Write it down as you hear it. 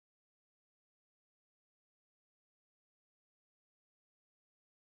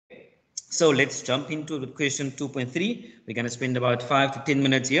So let's jump into the question 2.3. We're going to spend about 5 to 10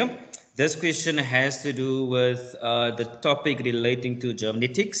 minutes here. This question has to do with the topic relating to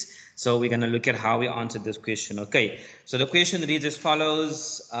genetics. So we're going to look at how we answer this question. Okay, so the question reads as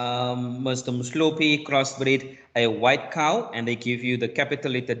follows. Mr. Muslopi crossbred a white cow, and they give you the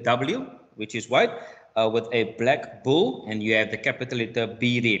capital letter W, which is white, with a black bull, and you have the capital letter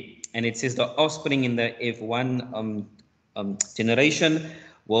B there. And it says the offspring in the F1 generation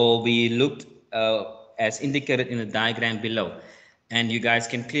will be looked as indicated in the diagram below. And you guys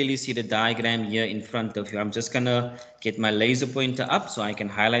can clearly see the diagram here in front of you. I'm just gonna get my laser pointer up so I can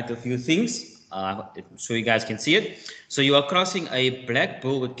highlight a few things so you guys can see it. So you are crossing a black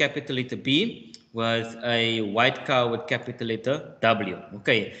bull with capital letter B with a white cow with capital letter W.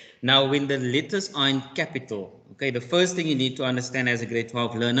 Okay, now when the letters are in capital, okay, the first thing you need to understand as a grade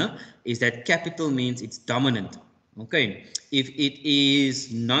 12 learner is that capital means it's dominant. Okay, if it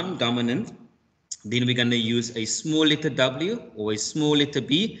is non-dominant, then we're going to use a small letter W or a small letter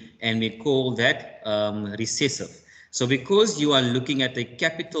B, and we call that recessive. So because you are looking at a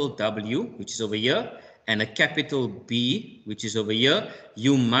capital W, which is over here, and a capital B, which is over here,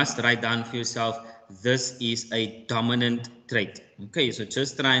 you must write down for yourself, this is a dominant trait. Okay, so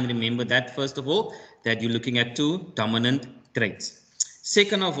just try and remember that first of all, that you're looking at two dominant traits.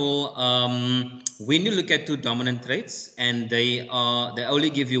 Second of all, when you look at two dominant traits and they only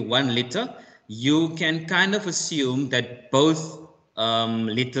give you one letter, you can kind of assume that both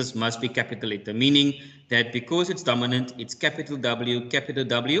letters must be capital letter, meaning that because it's dominant, it's capital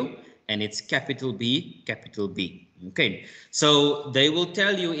W, and it's capital B, capital B. Okay, so they will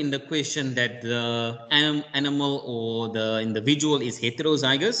tell you in the question that the animal or the individual is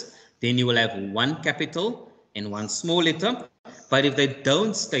heterozygous, then you will have one capital and one small letter. But if they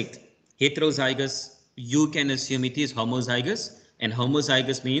don't state heterozygous, you can assume it is homozygous, and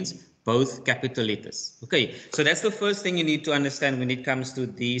homozygous means both capital letters. Okay, so that's the first thing you need to understand when it comes to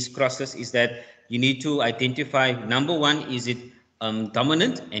these crosses, is that you need to identify, number one, is it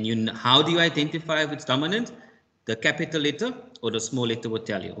dominant, and how do you identify if it's dominant? The capital letter or the small letter will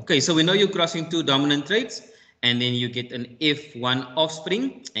tell you. Okay, so we know you're crossing two dominant traits, and then you get an F1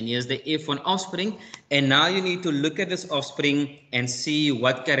 offspring, and here's the F1 offspring, and now you need to look at this offspring and see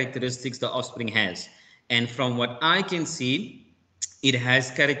what characteristics the offspring has. And from what I can see, it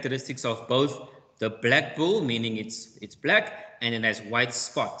has characteristics of both the black bull, meaning it's black, and it has white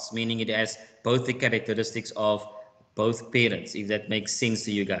spots, meaning it has both the characteristics of both parents, if that makes sense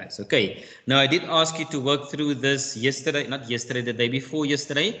to you guys. Okay, now I did ask you to work through this yesterday, not yesterday, the day before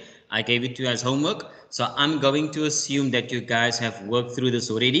yesterday. I gave it to you as homework, so I'm going to assume that you guys have worked through this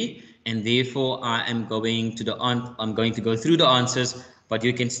already, and therefore I am going to go through the answers, but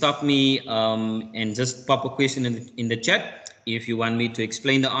you can stop me and just pop a question in the chat if you want me to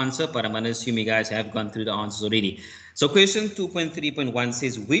explain the answer, but I'm going to assume you guys have gone through the answers already. So question 2.3.1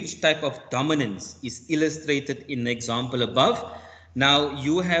 says, which type of dominance is illustrated in the example above? Now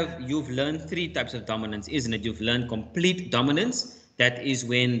you've learned three types of dominance, isn't it? You've learned complete dominance. That is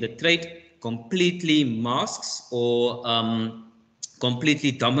when the trait completely masks or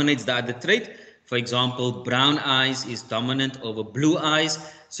completely dominates the other trait. For example, brown eyes is dominant over blue eyes.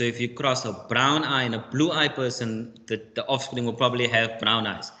 So if you cross a brown eye and a blue eye person, the offspring will probably have brown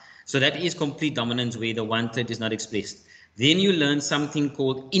eyes. So that is complete dominance where the one trait is not expressed. Then you learn something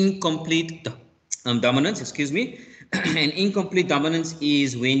called incomplete dominance, and incomplete dominance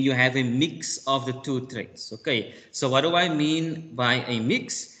is when you have a mix of the two traits. Okay, so what do I mean by a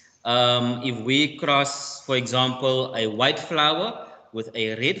mix? If we cross, for example, a white flower with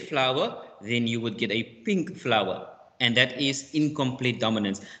a red flower, then you would get a pink flower, and that is incomplete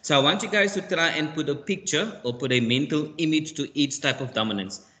dominance. So I want you guys to try and put a picture or put a mental image to each type of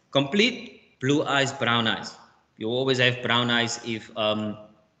dominance. Complete, blue eyes, brown eyes. You always have brown eyes if brown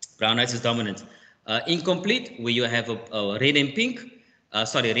eyes is dominant. Incomplete, where you have a red and pink,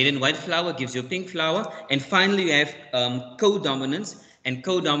 red and white flower gives you a pink flower. And finally, you have co-dominance. And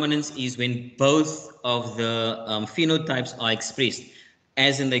co-dominance is when both of the phenotypes are expressed.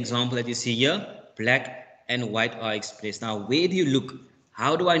 As in the example that you see here, black and white are expressed. Now, where do you look?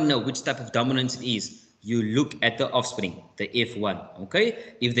 How do I know which type of dominance it is? You look at the offspring, the F1,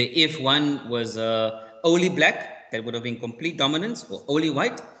 okay? If the F1 was only black, that would have been complete dominance, or only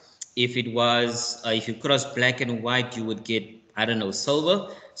white. If it was, if you cross black and white, you would get, I don't know,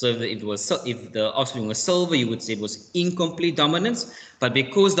 silver. So if the offspring was silver, you would say it was incomplete dominance. But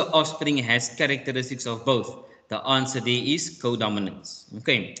because the offspring has characteristics of both, the answer there is co-dominance.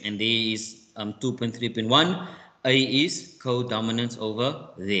 Okay, and there is 2.3.1. A is co-dominance over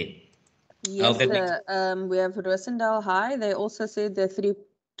there. Yes, we have Rosendal High. They also said the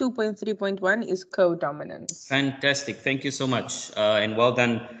 2.3.1 is codominance. Fantastic. Thank you so much. And well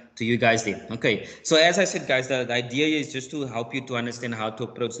done to you guys there. Okay. So as I said, guys, the idea is just to help you to understand how to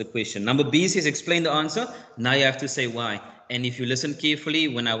approach the question. Number B says explain the answer. Now you have to say why. And if you listen carefully,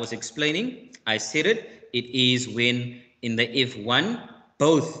 when I was explaining, I said it. It is when in the F1,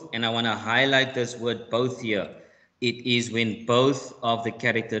 both, and I want to highlight this word both here. It is when both of the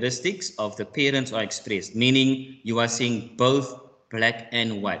characteristics of the parents are expressed, meaning you are seeing both black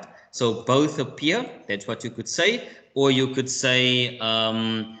and white. So both appear, that's what you could say, or you could say,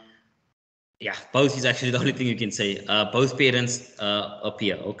 yeah, both is actually the only thing you can say. Both parents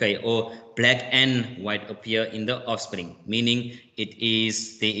appear, okay, or black and white appear in the offspring, meaning there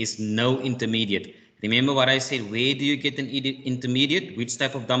is no intermediate. Remember what I said, where do you get an intermediate? Which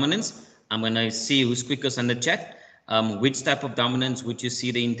type of dominance? I'm going to see who's quickest on the chat. Which type of dominance would you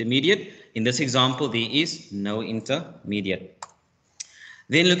see the intermediate? In this example, there is no intermediate.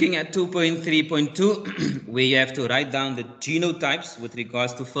 Then looking at 2.3.2, where you have to write down the genotypes with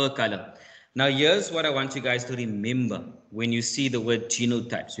regards to fur color. Now, here's what I want you guys to remember when you see the word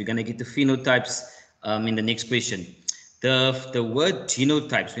genotypes. We're going to get the phenotypes in the next question. The word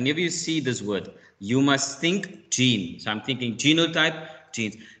genotypes, whenever you see this word, you must think gene. So I'm thinking genotype,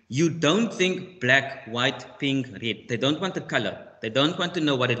 genes. You don't think black, white, pink, red. They don't want the color. They don't want to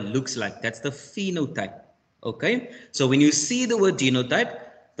know what it looks like. That's the phenotype. Okay, so when you see the word genotype,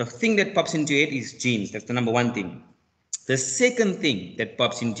 the thing that pops into your head is genes. That's the number one thing. The second thing that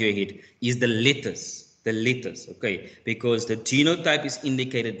pops into your head is the letters. The letters, okay, because the genotype is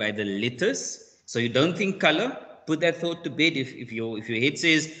indicated by the letters. So you don't think color. Put that thought to bed. If your head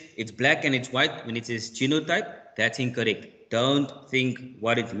says it's black and it's white, when it says genotype, that's incorrect. Don't think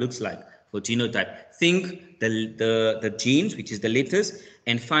what it looks like for genotype. Think the genes, which is the letters,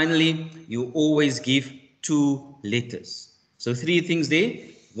 and finally you always give 2 letters. So 3 things there.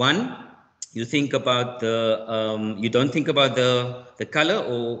 1, you think about the you don't think about the color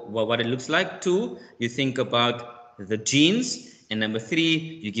or what it looks like. 2, you think about the genes, and number 3,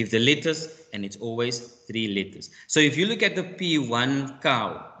 you give the letters, and it's always 3 letters. So if you look at the P1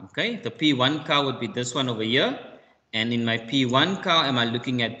 cow, okay, the P1 cow would be this one over here, and in my P1 cow, am I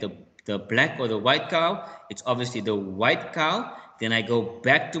looking at the black or the white cow? It's obviously the white cow. Then I go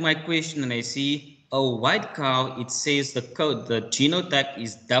back to my question and I see a white cow. It says the code, the genotype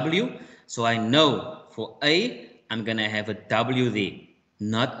is W. So I know for A, I'm going to have a W there,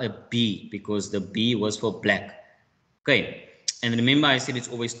 not a B, because the B was for black. Okay. And remember, I said it's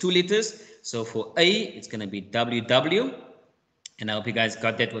always 2 letters. So for A, it's going to be WW. And I hope you guys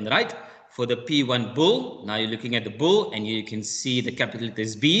got that one right. For the P1 bull, now you're looking at the bull and you can see the capital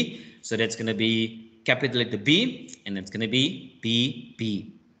letters B. So that's going to be capital letter B, and that's going to be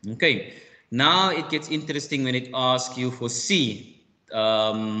BB. Okay. Now it gets interesting when it asks you for C,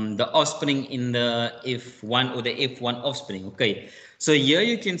 the offspring in the F1 or the F1 offspring. Okay. So here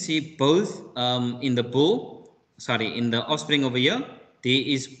you can see both in the bull, sorry, in the offspring over here, there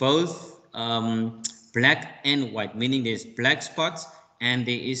is both black and white, meaning there's black spots and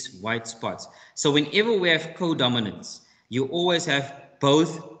there is white spots. So whenever we have codominance, you always have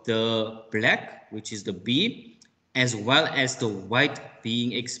both the black, which is the B, as well as the white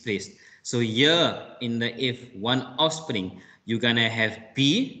being expressed. So here in the F1 offspring, you're going to have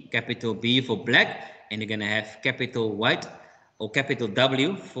B, capital B for black, and you're going to have capital white or capital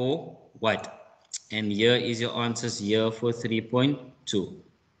W for white. And here is your answers here for 3.2.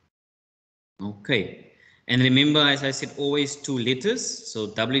 Okay. And remember, as I said, always 2 letters. So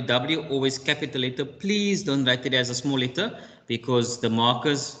WW, always capital letter. Please don't write it as a small letter because the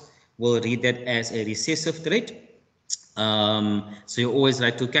markers will read that as a recessive trait. So you always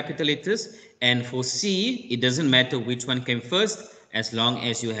write 2 capital letters. And for C, it doesn't matter which one came first as long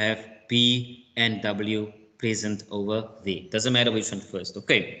as you have B and W present over there. Doesn't matter which one first.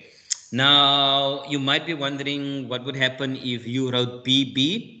 Okay. Now, you might be wondering what would happen if you wrote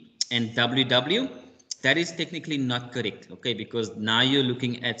BB and WW. That is technically not correct, okay, because now you're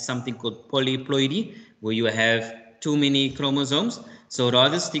looking at something called polyploidy, where you have too many chromosomes. So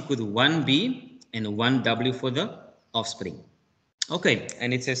rather stick with 1B and 1W for the offspring. Okay,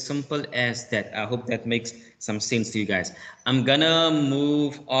 and it's as simple as that. I hope that makes some sense to you guys. I'm gonna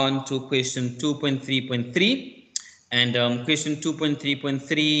move on to question 2.3.3. And question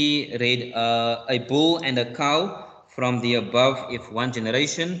 2.3.3 read a bull and a cow from the above F1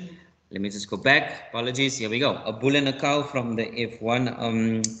 generation. Let me just go back. Apologies. Here we go. A bull and a cow from the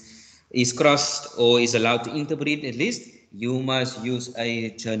F1 is crossed or is allowed to interbreed at least. You must use a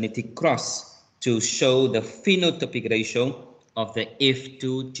genetic cross to show the phenotypic ratio of the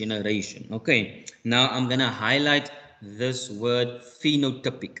F2 generation. Okay. Now I'm going to highlight this word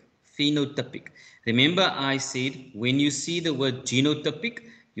phenotypic. Phenotypic. Remember I said when you see the word genotypic,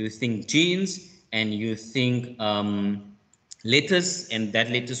 you think genes and you think letters, and that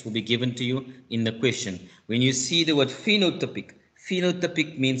letters will be given to you in the question. When you see the word phenotypic,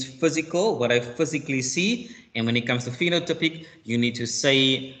 phenotypic means physical, what I physically see. And when it comes to phenotypic, you need to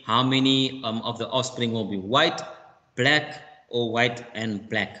say how many of the offspring will be white, black, or white and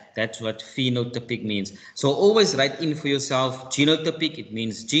black. That's what phenotypic means. So always write in for yourself, genotypic, it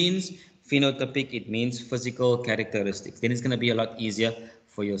means genes. Phenotypic, it means physical characteristics. Then it's going to be a lot easier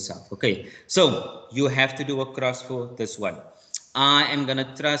for yourself. Okay, so you have to do a cross for this one. I am going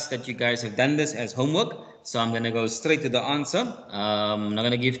to trust that you guys have done this as homework. So I'm going to go straight to the answer. I'm not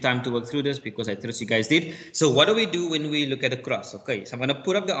going to give time to work through this because I trust you guys did. So what do we do when we look at a cross? Okay, so I'm going to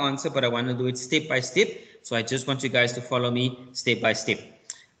put up the answer, but I want to do it step by step. So I just want you guys to follow me step by step.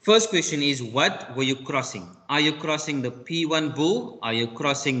 First question is, what were you crossing? Are you crossing the P1 bull? Are you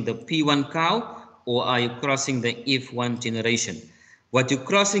crossing the P1 cow? Or are you crossing the F1 generation? What you're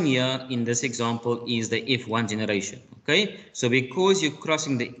crossing here in this example is the F1 generation. Okay, so because you're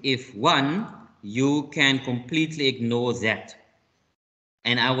crossing the F1, you can completely ignore that.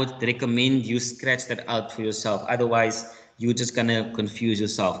 And I would recommend you scratch that out for yourself. Otherwise, you're just going to confuse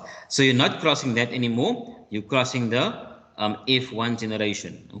yourself. So you're not crossing that anymore. You're crossing the F1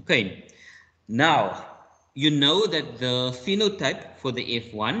 generation. Okay. Now, you know that the phenotype for the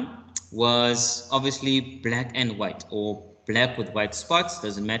F1 was obviously black and white, or black with white spots,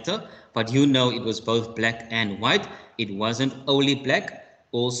 doesn't matter. But you know it was both black and white. It wasn't only black.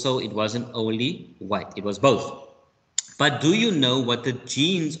 Also, it wasn't only white. It was both. But do you know what the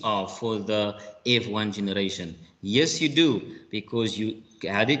genes are for the F1 generation? Yes, you do, because you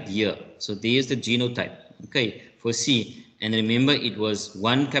had it here. So there's the genotype, okay, for C. And remember, it was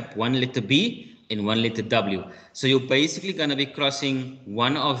one letter B and one letter W. So you're basically going to be crossing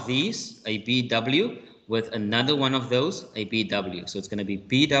one of these, a BW, with another one of those, a BW. So it's going to be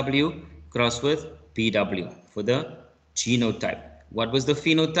BW crossed with BW for the genotype. What was the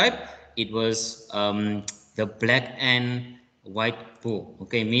phenotype? It was the black and white bull,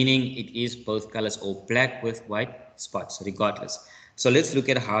 okay, meaning it is both colors, or black with white spots, regardless. So let's look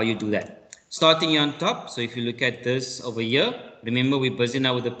at how you do that. Starting here on top, so if you look at this over here, remember we're busy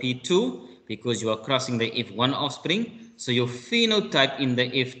now with the P2 because you are crossing the F1 offspring. So your phenotype in the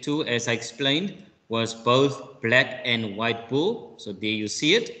F2, as I explained, was both black and white bull. So there you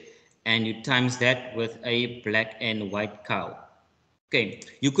see it, and you times that with a black and white cow. Okay,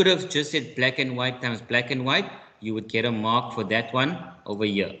 you could have just said black and white times black and white. You would get a mark for that one over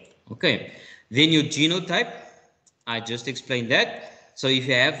here. Okay, then your genotype, I just explained that. So if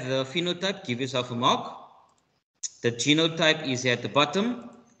you have the phenotype, give yourself a mark. The genotype is at the bottom,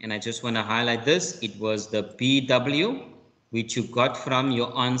 and I just want to highlight this. It was the BW, which you got from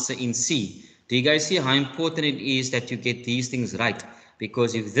your answer in C. Do you guys see how important it is that you get these things right?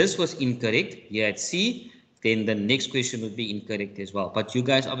 Because if this was incorrect here at C, then the next question would be incorrect as well. But you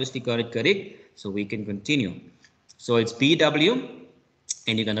guys obviously got it correct, so we can continue. So it's BW,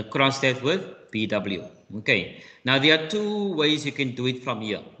 and you're going to cross that with BW. Okay, now there are two ways you can do it from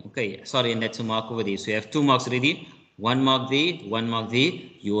here. Okay, sorry, and that's a mark over there. So you have 2 marks already, 1 mark there, 1 mark there.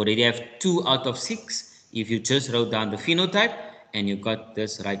 You already have 2 out of 6 if you just wrote down the phenotype and you got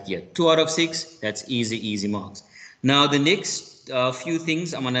this right here. 2 out of 6, that's easy marks. Now the next few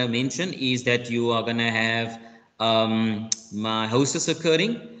things I'm going to mention is that you are going to have meiosis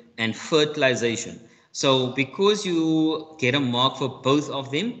occurring and fertilization. So because you get a mark for both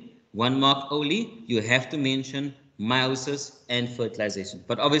of them, 1 mark only, you have to mention meiosis and fertilization,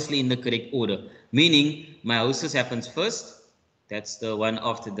 but obviously in the correct order, meaning meiosis happens first, that's the one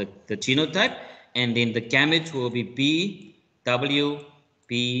after the genotype, and then the gamete will be B, W,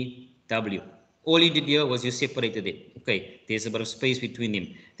 B, W. All you did here was you separated it. Okay, there's a bit of space between them.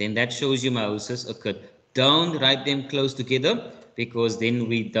 Then that shows you meiosis occurred. Don't write them close together because then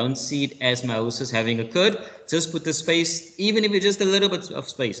we don't see it as meiosis having occurred. Just put the space, even if it's just a little bit of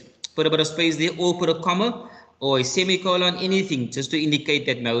space. Put a bit of space there, or put a comma or a semicolon, anything, just to indicate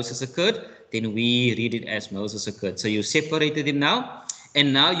that meiosis occurred. Then we read it as meiosis occurred. So you separated them now,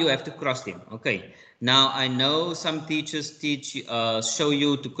 and now you have to cross them. Okay. Now, I know some teachers show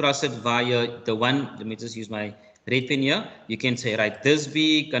you to cross it via the one, let me just use my red pen here. You can say, right, this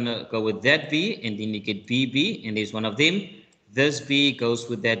B, gonna go with that B, and then you get BB, and there's one of them. This B goes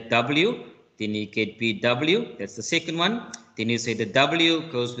with that W, then you get BW, that's the second one. Then you say the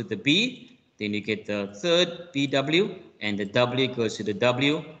W goes with the B, then you get the third BW, and the W goes to the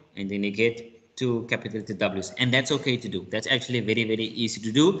W, and then you get 2 capital letter W's, and that's okay to do. That's actually very easy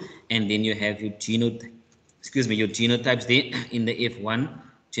to do. And then you have your genotype. your genotypes there in the F1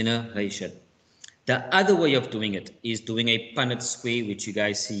 generation. The other way of doing it is doing a Punnett square, which you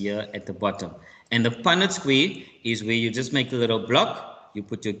guys see here at the bottom. And the Punnett square is where you just make a little block, you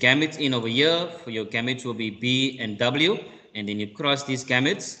put your gametes in over here, for your gametes will be B and W, and then you cross these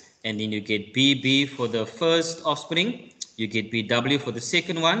gametes, and then you get BB for the first offspring, you get BW for the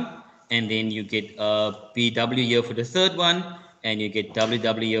second one, and then you get BW here for the third one, and you get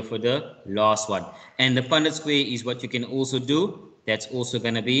WW here for the last one. And the Punnett square is what you can also do. That's also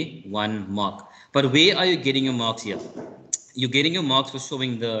going to be 1 mark. But where are you getting your marks here? You're getting your marks for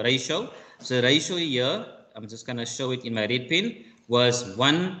showing the ratio. So the ratio here, I'm just going to show it in my red pen, was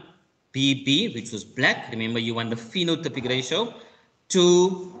 1 BB, which was black. Remember, you want the phenotypic ratio.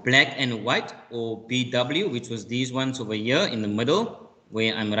 2 black and white, or BW, which was these ones over here in the middle,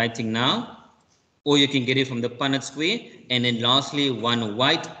 where I'm writing now. Or you can get it from the Punnett square. And then lastly, 1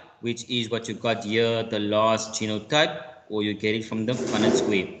 white, which is what you got here, the last genotype, or you get it from the Punnett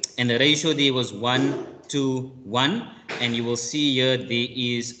square. And the ratio there was 1 to 1. And you will see here there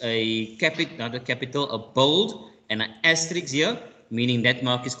is a capital, not a capital, a bold and an asterisk here, meaning that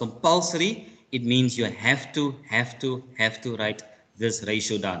mark is compulsory. It means you have to write this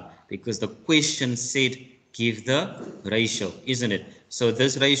ratio down, because the question said give the ratio, isn't it? So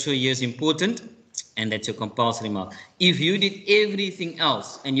this ratio here is important, and that's your compulsory mark. If you did everything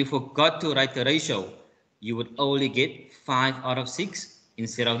else and you forgot to write the ratio, you would only get 5 out of 6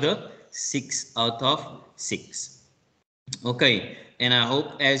 instead of the 6 out of 6. Okay, and I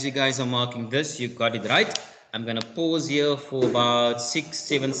hope as you guys are marking this, you got it right. I'm going to pause here for about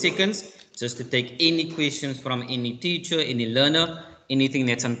 6-7 seconds just to take any questions from any teacher, any learner, anything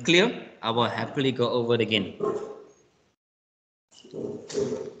that's unclear. I will happily go over it again.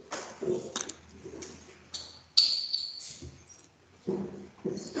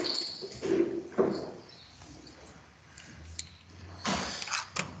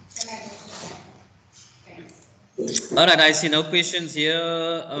 All right, I see no questions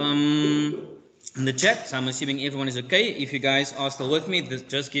here in the chat, so I'm assuming everyone is okay. If you guys are still with me,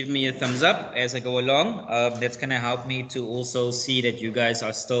 just give me a thumbs up as I go along. That's going to help me to also see that you guys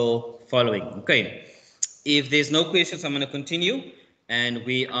are still following. Okay, if there's no questions, I'm going to continue, and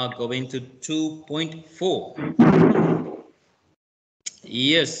we are going to 2.4.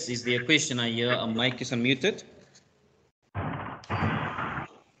 Yes, is there a question? I hear a mic is unmuted.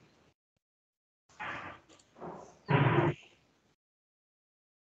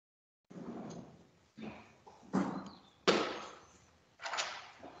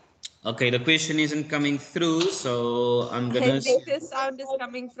 Okay, the question isn't coming through, so I'm gonna. The sound is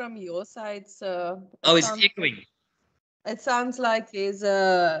coming from your side, sir. Oh, it's echoing. It sounds like there's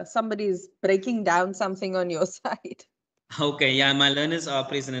somebody's breaking down something on your side. Okay, yeah, my learners are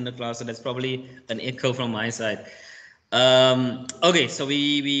present in the class, so that's probably an echo from my side. Okay, so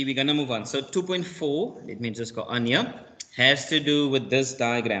we're gonna move on. So 2.4, let me just go on here, has to do with this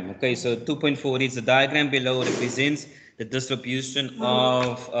diagram. Okay, so 2.4 is the diagram below represents the distribution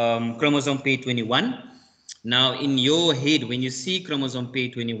of chromosome P21. Now, in your head, when you see chromosome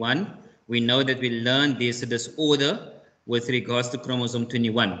P21, we know that we learned there's a disorder with regards to chromosome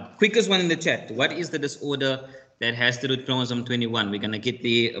 21. Quickest one in the chat. What is the disorder that has to do with chromosome 21? We're going to get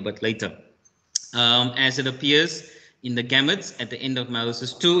there a bit later. As it appears in the gametes at the end of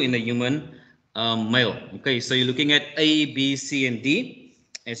meiosis 2 in the human male. Okay, so you're looking at A, B, C, and D,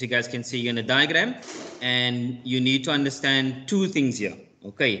 as you guys can see in the diagram. And you need to understand 2 things here.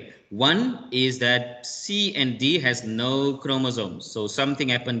 Okay, one is that C and D has no chromosomes. So something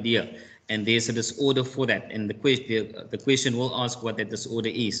happened here, and there's a disorder for that. And the question will ask what that disorder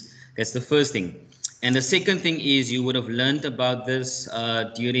is. That's the first thing. And the second thing is you would have learned about this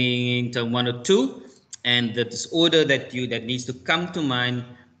during term 1 or 2, and the disorder that needs to come to mind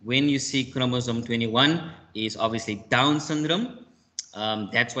when you see chromosome 21 is obviously Down syndrome.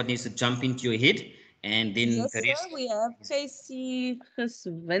 That's what needs to jump into your head. And then yes, sir, we have Casey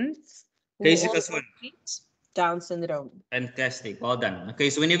Geswind. Casey Geswind. Down syndrome. Fantastic. Well done. Okay,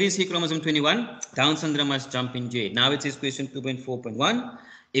 so whenever you see chromosome 21, Down syndrome must jump into it. Now it says question 2.4.1.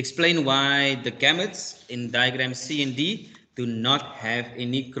 Explain why the gametes in diagram C and D do not have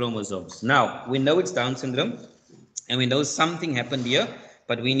any chromosomes. Now, we know it's Down syndrome, and we know something happened here,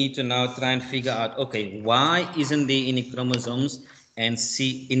 but we need to now try and figure out, okay, why isn't there any chromosomes in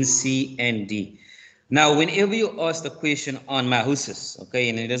C and D? Now, whenever you ask the question on meiosis, okay,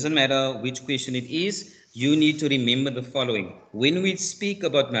 and it doesn't matter which question it is, you need to remember the following. When we speak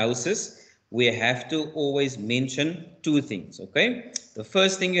about meiosis, we have to always mention 2 things, okay? The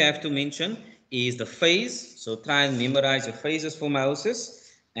first thing you have to mention is the phase. So try and memorize your phases for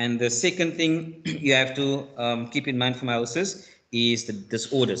meiosis. And the second thing you have to keep in mind for meiosis is the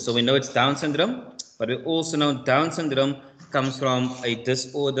disorder. So we know it's Down syndrome, but we also know Down syndrome comes from a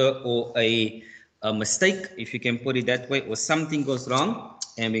disorder or a mistake, if you can put it that way, or something goes wrong,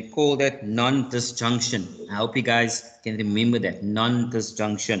 and we call that non-disjunction. I hope you guys can remember that,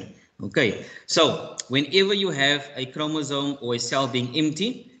 non-disjunction. Okay, so whenever you have a chromosome or a cell being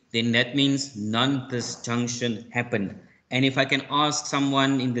empty, then that means non-disjunction happened. And if I can ask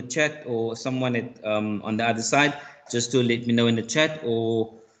someone in the chat or someone on the other side, just to let me know in the chat,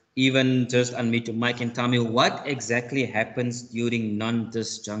 or even just unmute your mic and tell me what exactly happens during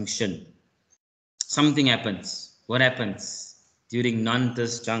non-disjunction. Something happens. What happens during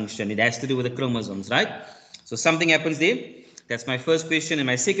non-disjunction? It has to do with the chromosomes, right? So something happens there. That's my first question. And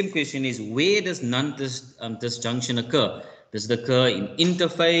my second question is, where does non-disjunction occur? Does it occur in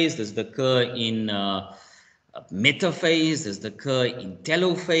interphase? Does it occur in metaphase? Does it occur in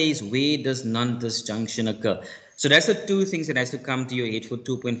telophase? Where does non-disjunction occur? So that's the two things that has to come to your head for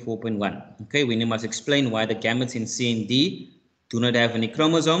 2.4.1. Okay, we must explain why the gametes in C and D do not have any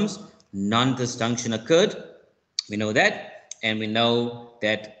chromosomes. Non-disjunction occurred. We know that, and we know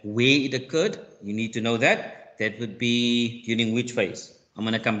that where it occurred. You need to know that. That would be during which phase? I'm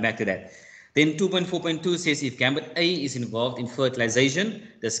going to come back to that. Then 2.4.2 says if gamete A is involved in fertilization,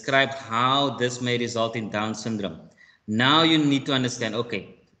 describe how this may result in Down syndrome. Now you need to understand,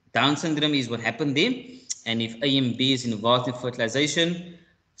 okay, Down syndrome is what happened there, and if A and B is involved in fertilization,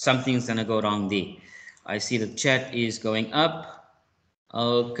 something's going to go wrong there. I see the chat is going up.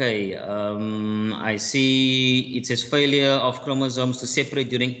 Okay, I see it says failure of chromosomes to separate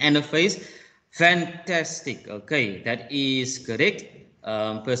during anaphase. Fantastic. Okay, that is correct.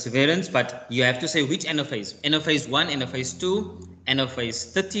 Perseverance, but you have to say which anaphase. Anaphase 1, anaphase 2,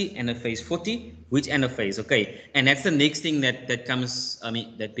 anaphase 30, anaphase 40. Which anaphase? Okay, and that's the next thing that comes.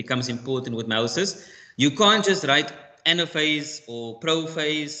 That becomes important with meiosis. You can't just write anaphase or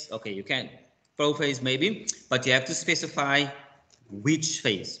prophase. Okay, you can prophase maybe, but you have to specify which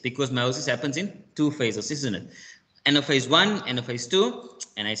phase, because meiosis happens in two phases, isn't it? Anaphase 1, anaphase 2,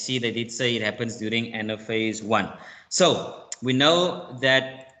 and I see they did say it happens during anaphase 1. So we know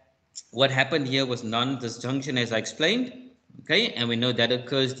that what happened here was non-disjunction, as I explained, okay, and we know that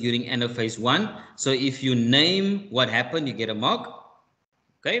occurs during anaphase 1. So if you name what happened, you get a mark,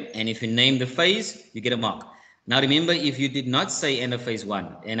 okay, and if you name the phase, you get a mark. Now remember, if you did not say anaphase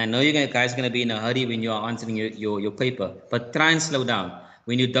 1, and I know you guys are going to be in a hurry when you are answering your paper, but try and slow down.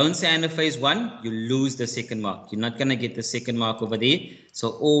 When you don't say anaphase 1, you lose the second mark. You're not going to get the second mark over there.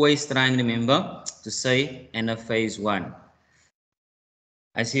 So always try and remember to say anaphase 1.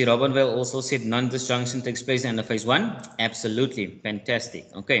 I see Robin Vale also said non-disjunction takes place in anaphase 1. Absolutely. Fantastic.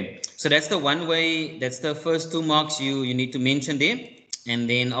 Okay. So that's the one way, that's the first two marks you need to mention there. And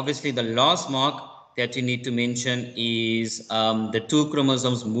then obviously the last mark that you need to mention is the two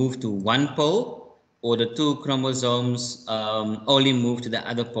chromosomes move to one pole, or the two chromosomes only move to the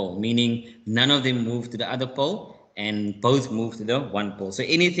other pole, meaning none of them move to the other pole and both move to the one pole. So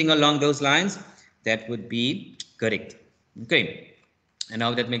anything along those lines, that would be correct. Okay, and I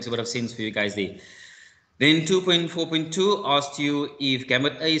hope that makes a bit of sense for you guys there. Then 2.4.2 asked you if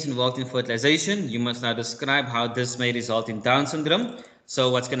gamete A is involved in fertilization. You must now describe how this may result in Down syndrome. So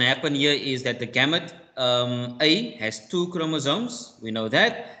what's going to happen here is that the gamete A has two chromosomes, we know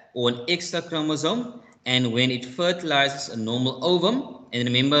that, or an extra chromosome, and when it fertilizes a normal ovum, and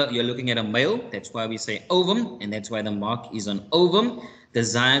remember you're looking at a male, that's why we say ovum, and that's why the mark is on ovum, the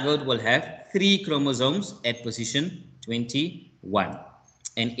zygote will have 3 chromosomes at position 21,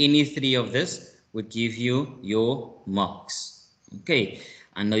 and any 3 of this would give you your marks. Okay,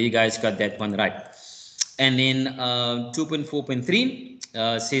 I know you guys got that one right. And then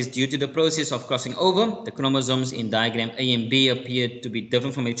 2.4.3 says due to the process of crossing over, the chromosomes in diagram A and B appear to be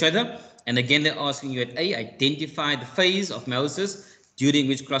different from each other. And again, they're asking you at A, identify the phase of meiosis during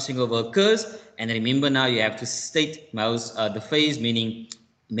which crossing over occurs. And remember now you have to state the phase, meaning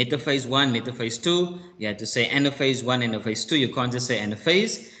metaphase 1, metaphase 2. You have to say anaphase 1, anaphase 2. You can't just say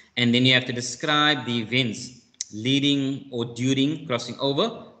anaphase. And then you have to describe the events leading or during crossing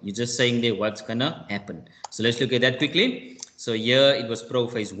over. You're just saying there what's gonna happen. So let's look at that quickly. So here it was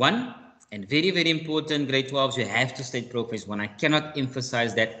prophase 1, and very, very important, grade 12s, you have to state prophase 1. I cannot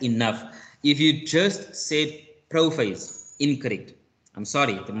emphasize that enough. If you just said prophase, incorrect. I'm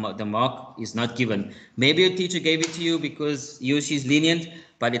sorry, the mark is not given. Maybe your teacher gave it to you because he or she's lenient,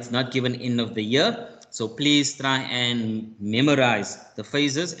 but it's not given end of the year. So please try and memorize the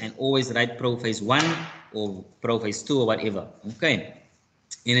phases and always write prophase 1 or prophase 2 or whatever. Okay.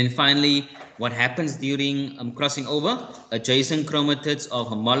 And then finally, what happens during crossing over? Adjacent chromatids of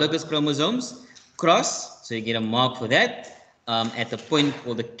homologous chromosomes cross, so you get a mark for that at the point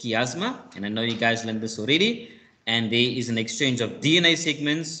called the chiasma. And I know you guys learned this already. And there is an exchange of DNA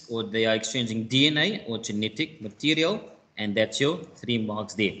segments, or they are exchanging DNA or genetic material, and that's your 3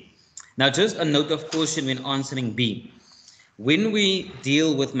 marks there. Now, just a note of caution when answering B. When we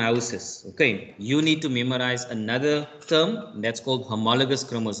deal with meiosis, okay, you need to memorize another term that's called homologous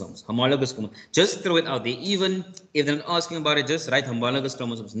chromosomes. Homologous chromosomes. Just throw it out there. Even if they're not asking about it, just write homologous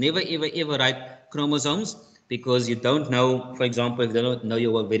chromosomes. Never, ever, ever write chromosomes, because you don't know, for example, if you don't know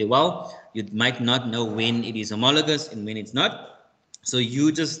your work very well, you might not know when it is homologous and when it's not. So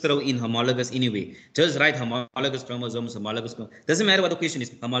you just throw in homologous anyway. Just write homologous chromosomes, homologous chromosomes. Doesn't matter what the question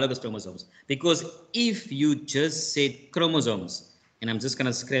is, homologous chromosomes. Because if you just said chromosomes, and I'm just going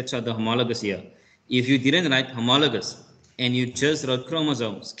to scratch out the homologous here. If you didn't write homologous and you just wrote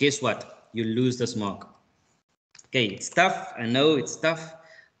chromosomes, guess what? You lose this mark. Okay, it's tough. I know it's tough,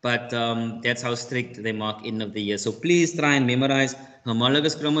 but that's how strict they mark end of the year. So please try and memorize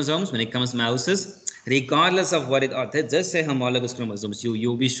homologous chromosomes when it comes to meiosis. Regardless of what it is, just say homologous chromosomes.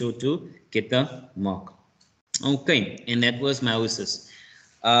 You'll be sure to get the mark. Okay, and that was meiosis.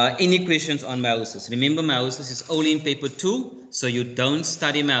 Any questions on meiosis? Remember, meiosis is only in paper 2, so you don't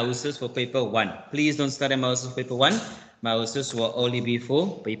study meiosis for paper 1. Please don't study meiosis for paper 1. Meiosis will only be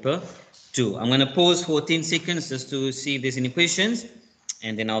for paper 2. I'm going to pause for 10 seconds just to see if there's any questions,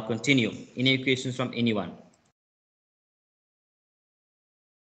 and then I'll continue. Any questions from anyone?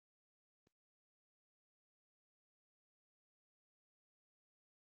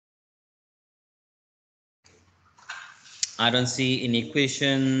 I don't see any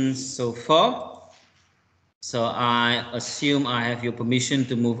questions so far. So I assume I have your permission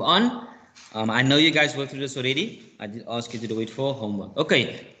to move on. I know you guys worked through this already. I did ask you to do it for homework.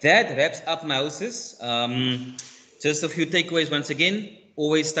 Okay, that wraps up meiosis. Just a few takeaways once again.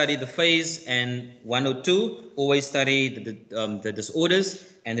 Always study the phase, and 102, always study the disorders,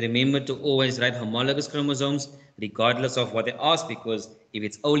 and remember to always write homologous chromosomes regardless of what they ask, because if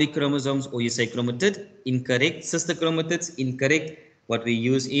it's only chromosomes or you say chromatid, incorrect. Sister chromatids, incorrect. What we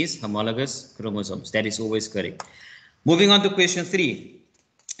use is homologous chromosomes. That is always correct. Moving on to question 3.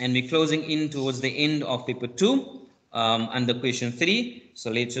 And we're closing in towards the end of paper 2 under question 3.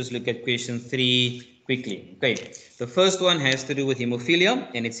 So let's just look at question 3 quickly. Okay, the first one has to do with hemophilia,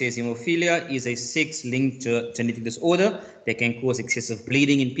 and it says hemophilia is a sex-linked genetic disorder that can cause excessive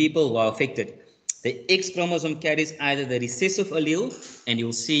bleeding in people who are affected. The X chromosome carries either the recessive allele, and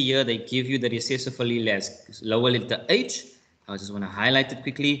you'll see here they give you the recessive allele as lower letter H. I just want to highlight it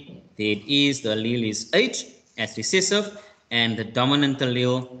quickly. There it is, the allele is H as recessive, and the dominant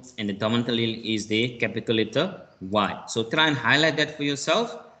allele, is the capital letter Y. So try and highlight that for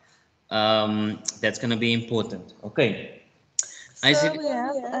yourself. That's going to be important. Okay. So we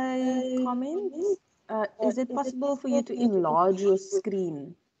have a comment. Is it possible for you to enlarge your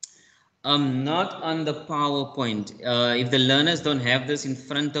screen? Not on the PowerPoint. If the learners don't have this in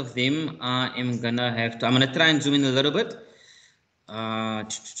front of them, I'm gonna try and zoom in a little bit.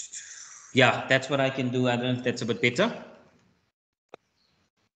 Yeah, that's what I can do. I don't know if that's a bit better.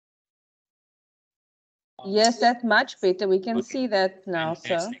 Yes, that's much better. We can see that now,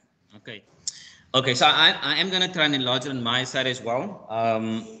 Fantastic. sir. Okay. Okay, so I am going to try and enlarge it on my side as well.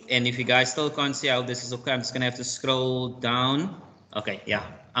 And if you guys still can't see how this is okay, I'm just going to have to scroll down. Okay, yeah,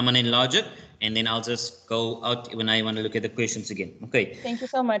 I'm going to enlarge it, and then I'll just go out when I want to look at the questions again. Okay. Thank you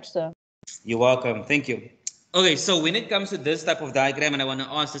so much, sir. You're welcome. Thank you. Okay, so when it comes to this type of diagram, and I want to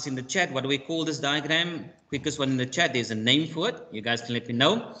ask this in the chat, what do we call this diagram? Quickest one in the chat, there's a name for it. You guys can let me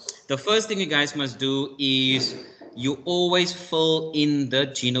know. The first thing you guys must do is you always fill in the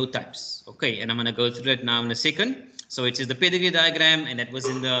genotypes. Okay, and I'm going to go through that now in a second. So it is the pedigree diagram, and that was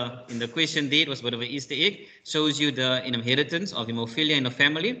in the question there. It was a bit of an Easter egg. Shows you the inheritance of hemophilia in a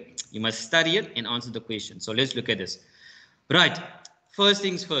family. You must study it and answer the question. So let's look at this. Right, first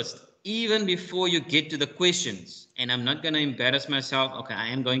things first. Even before you get to the questions, and I'm not going to embarrass myself. Okay, I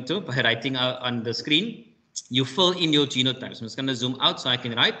am going to by writing out on the screen. You fill in your genotypes. I'm just going to zoom out so I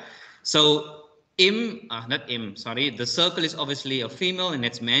can write. So the circle is obviously a female, and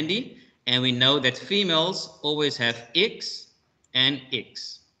that's Mandy. And we know that females always have X and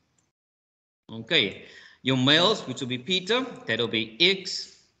X. Okay, your males, which will be Peter, that'll be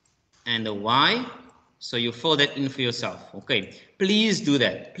X and a Y. So you fill that in for yourself. Okay, please do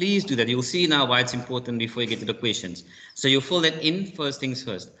that. Please do that. You'll see now why it's important before you get to the questions. So you fill that in first things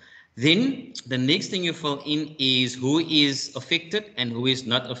first. Then the next thing you fill in is who is affected and who is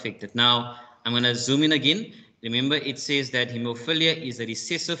not affected. Now I'm going to zoom in again. remember it says that hemophilia is a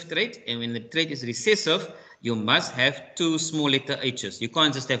recessive trait, and when the trait is recessive, you must have two small letter H's. You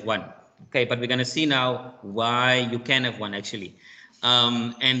can't just have one. Okay, but we're going to see now why you can have one actually.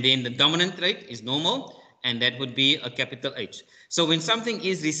 And then the dominant trait is normal, and that would be a capital H. So when something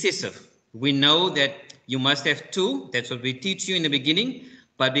is recessive, we know that you must have two. That's what we teach you in the beginning.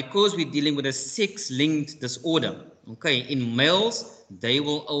 But because we're dealing with a sex-linked disorder, okay, in males, they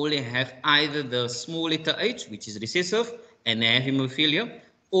will only have either the small letter H, which is recessive, and they have hemophilia,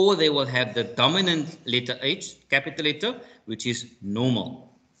 or they will have the dominant letter H, capital letter, which is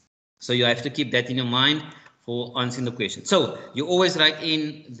normal. So you have to keep that in your mind for answering the question. So you always write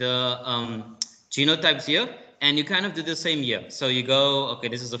in the genotypes here, and you kind of do the same here. So you go, okay,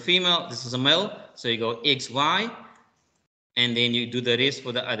 this is a female, this is a male, so you go XY, and then you do the rest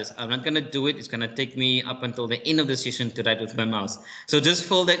for the others. I'm not going to do it. It's going to take me up until the end of the session to write with my mouse. So just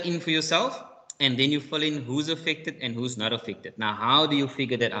fill that in for yourself, and then you fill in who's affected and who's not affected. Now, how do you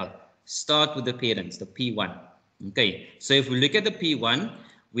figure that out? Start with the parents, the P1. Okay, so if we look at the P1,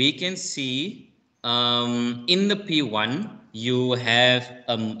 we can see in the P1, you have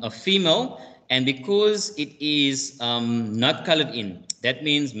a female, and because it is not colored in, that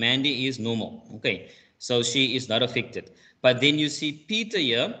means Mandy is normal. Okay, so she is not affected. But then you see Peter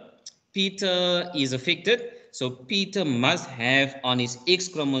here. Peter is affected. So Peter must have on his X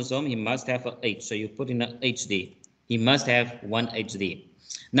chromosome, he must have an H. So you put in an H there. He must have one H there.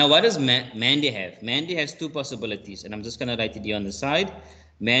 Now, what does Mandy have? Mandy has two possibilities, and I'm just going to write it here on the side.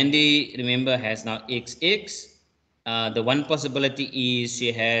 Mandy, remember, has now XX. The one possibility is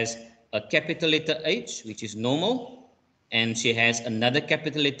she has a capital letter H, which is normal, and she has another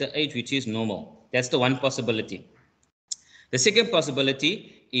capital letter H, which is normal. That's the one possibility. The second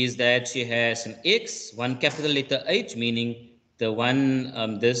possibility is that she has an X, one capital letter H, meaning the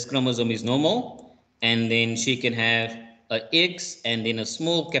one, this chromosome is normal, and then she can have a X and then a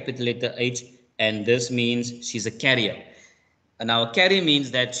small capital letter H, and this means she's a carrier. Now, a carrier means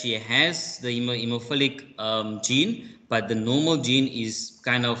that she has the hemophilic gene, but the normal gene is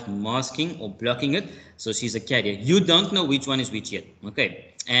kind of masking or blocking it, so she's a carrier. You don't know which one is which yet, okay?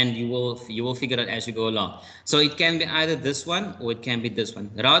 And you will figure it as you go along. So it can be either this one or it can be this one.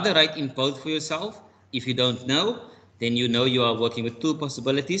 Rather write in both for yourself. If you don't know, then you know you are working with two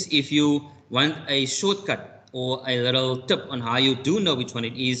possibilities. If you want a shortcut or a little tip on how you do know which one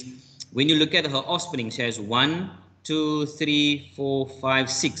it is, when you look at her offspring, she has 1, 2, 3, 4, 5,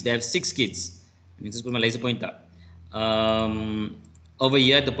 6. They have 6 kids. Let me just put my laser pointer. Over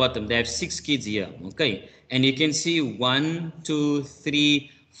here at the bottom, they have 6 kids here. Okay, and you can see 1, 2,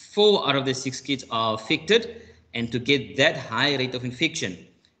 3, 4 out of the 6 kids are affected. And to get that high rate of infection,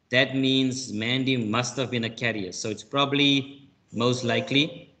 that means Mandy must have been a carrier. So it's probably most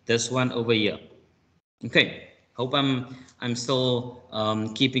likely this one over here. Okay, hope I'm still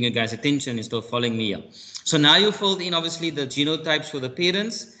keeping you guys' attention and still following me here. So now you filled in obviously the genotypes for the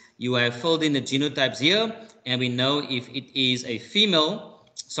parents. You have filled in the genotypes here, and we know if it is a female,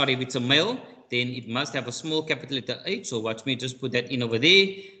 sorry, if it's a male, then it must have a small capital letter H. So watch me just put that in over there,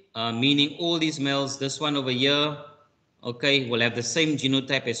 meaning all these males, this one over here, okay, will have the same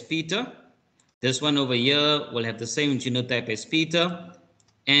genotype as Peter. This one over here will have the same genotype as Peter,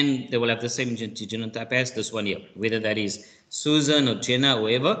 and they will have the same genotype as this one here, whether that is Susan or Jenna or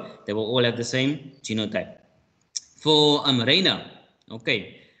whoever, they will all have the same genotype. For Reina,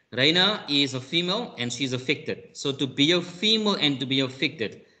 okay, Reina is a female and she's affected. So to be a female and to be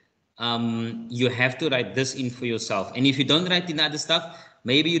affected, you have to write this in for yourself. And if you don't write in other stuff,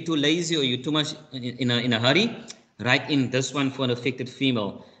 maybe you're too lazy or you're too much in a hurry, write in this one for an affected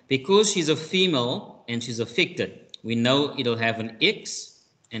female. Because she's a female and she's affected, we know it'll have an X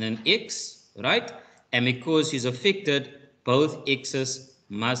and an X, right? And because she's affected, both X's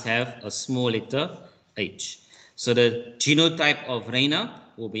must have a small letter H. So the genotype of Reina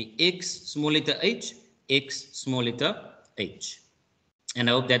will be X small letter H, X small letter H. And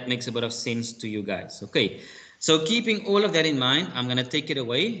I hope that makes a bit of sense to you guys. Okay, so keeping all of that in mind, I'm going to take it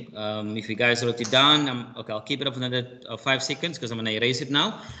away. If you guys wrote it down, okay, I'll keep it up another 5 seconds because I'm going to erase it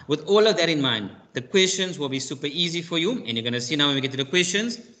now. With all of that in mind, the questions will be super easy for you. And you're going to see now when we get to the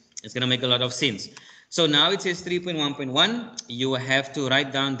questions, it's going to make a lot of sense. So now it says 3.1.1, you have to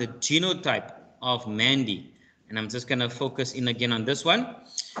write down the genotype of Mandy. And I'm just going to focus in again on this one.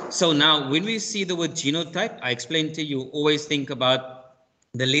 So now when we see the word genotype, I explained to you, always think about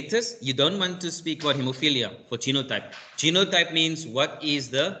the letters. You don't want to speak about hemophilia for genotype. Genotype means what is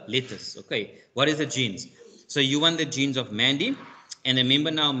the letters, okay? What is the genes? So you want the genes of Mandy. And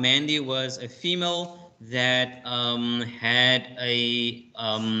remember now, Mandy was a female that had a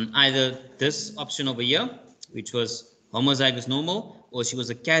either this option over here, which was homozygous normal, or she was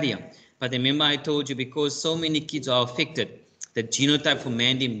a carrier. But remember I told you, because so many kids are affected, the genotype for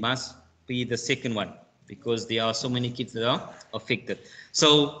Mandy must be the second one, because there are so many kids that are affected.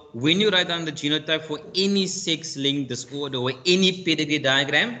 So when you write down the genotype for any sex-linked disorder or any pedigree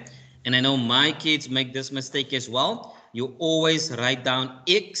diagram, and I know my kids make this mistake as well, you always write down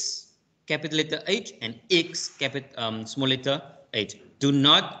X, capital letter H, and X, small letter h. Do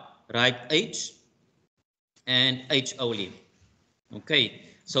not write H and H only. Okay,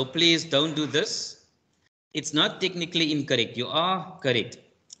 so please don't do this. It's not technically incorrect. You are correct.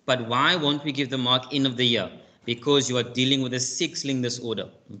 But why won't we give the mark end of the year? Because you are dealing with a sex-linked disorder.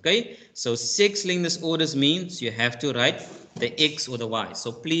 Okay, so sex-linked disorders means you have to write the X or the Y.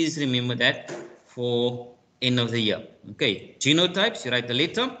 So please remember that for end of the year. Okay, genotypes, you write the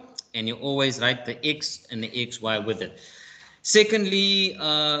letter and you always write the X and the XY with it. Secondly,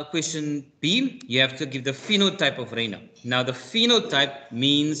 question B, you have to give the phenotype of Reina. Now, the phenotype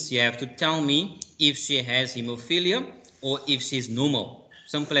means you have to tell me if she has hemophilia or if she's normal.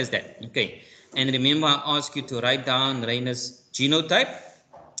 Simple as that. Okay. And remember, I asked you to write down Reina's genotype.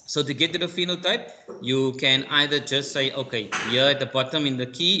 So to get to the phenotype, you can either just say, okay, here at the bottom in the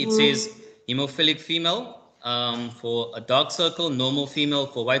key, it says hemophilic female for a dark circle, normal female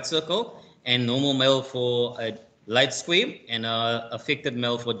for white circle, and normal male for a light square, and affected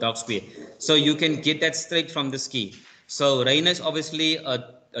male for dark square. So you can get that straight from this key. So Reina is obviously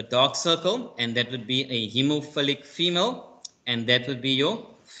a dark circle, and that would be a hemophilic female, and that would be your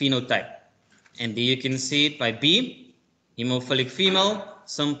phenotype. And there you can see it by B, hemophilic female,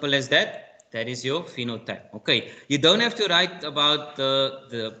 simple as that. That is your phenotype. Okay, you don't have to write about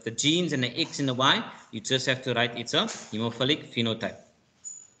the genes and the X and the Y. You just have to write it's a hemophilic phenotype.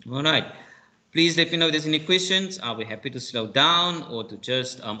 All right. Please let me know if there's any questions. I'll be happy to slow down or to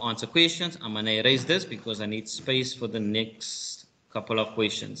just answer questions. I'm going to erase this because I need space for the next couple of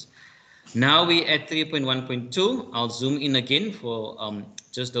questions. Now we're at 3.1.2. I'll zoom in again for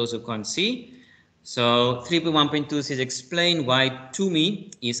just those who can't see. So 3.1.2 says explain why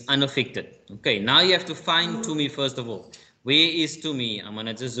Tumi is unaffected. Okay, now you have to find Tumi first of all. Where is Tumi? I'm going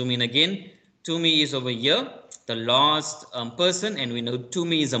to just zoom in again. Tumi is over here, the last person, and we know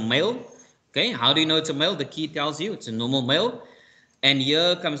Tumi is a male. Okay, how do you know it's a male? The key tells you it's a normal male. And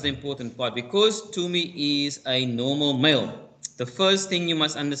here comes the important part. Because Tumi is a normal male, the first thing you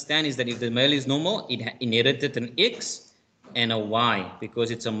must understand is that if the male is normal, it inherited an X and a Y because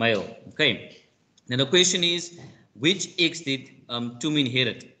it's a male. Okay, now the question is, which X did Tumi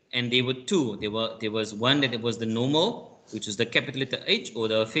inherit? And there were two. There was one that it was the normal, which was the capital letter H, or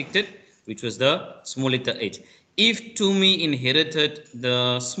the affected, which was the small letter h. If Tumi inherited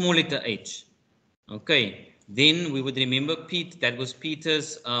the small letter h, okay, then we would remember that was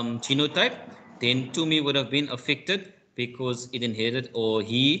Peter's genotype. Then Tumi would have been affected because it inherited, or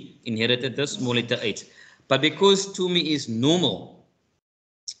he inherited the small letter h. But because Tumi is normal,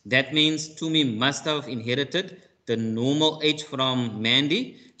 that means Tumi must have inherited the normal H from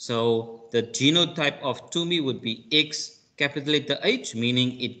Mandy. So the genotype of Tumi would be X capital letter H,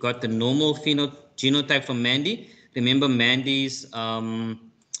 meaning it got the normal genotype from Mandy. Remember, Mandy's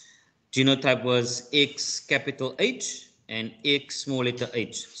genotype was X capital H and X small letter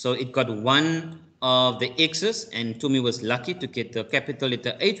h. So it got one of the X's, and Tumi was lucky to get the capital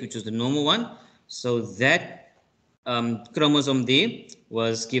letter H, which was the normal one. So that chromosome there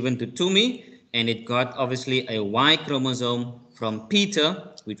was given to Tumi, and it got obviously a Y chromosome from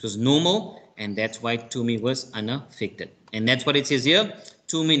Peter, which was normal, and that's why Tumi was unaffected. And that's what it says here.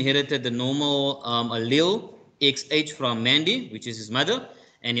 Tumi inherited the normal allele XH from Mandy, which is his mother,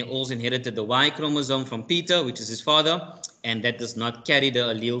 and he also inherited the Y chromosome from Peter, which is his father, and that does not carry the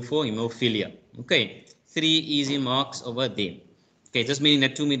allele for hemophilia. Okay, 3 easy marks over there. Okay, just meaning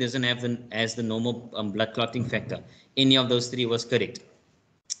that Tumi doesn't have the normal blood clotting factor. Any of those 3 was correct.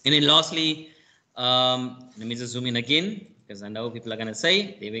 And then lastly, let me just zoom in again, because I know people are going to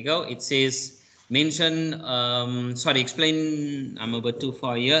say, there we go. It says, explain, I'm a bit too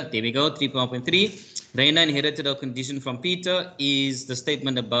far here. There we go, 3.1.3. Reina inherited a condition from Peter. Is the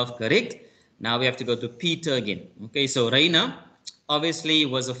statement above correct? Now we have to go to Peter again. Okay, so Reina obviously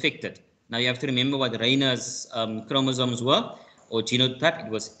was affected. Now you have to remember what Reina's chromosomes were, or genotype.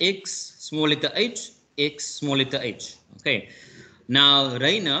 It was X small letter h, X small letter h. Okay, now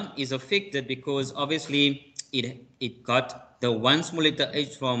Reina is affected because obviously it got the one small letter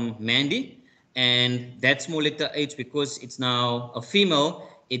h from Mandy, and that small letter h, because it's now a female,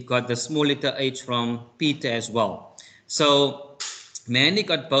 it got the small letter h from Peter as well. So Mandy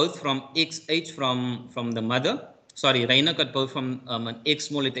got both from XH from the mother. Sorry, Reina got both from an X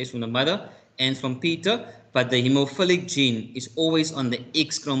small letter h from the mother and from Peter, but the hemophilic gene is always on the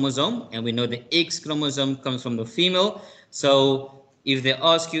X chromosome, and we know the X chromosome comes from the female. So if they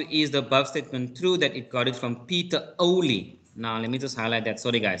ask you, is the above statement true that it got it from Peter only? Now, let me just highlight that.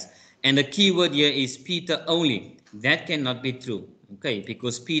 Sorry, guys. And the key word here is Peter only. That cannot be true, okay,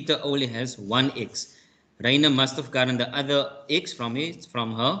 because Peter only has one X. Raina must have gotten the other X from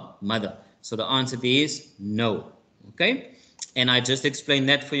her mother. So the answer is no, okay? And I just explained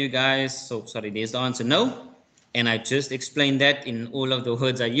that for you guys. So, sorry, there's the answer, no. And I just explained that in all of the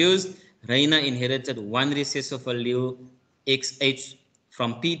words I used. Raina inherited one recessive allele XH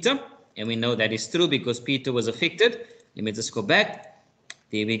from Peter. And we know that is true because Peter was affected. Let me just go back.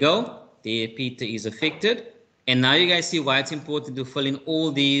 There we go. There Peter is affected. And now you guys see why it's important to fill in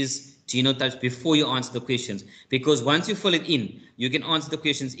all these genotypes before you answer the questions. Because once you fill it in, you can answer the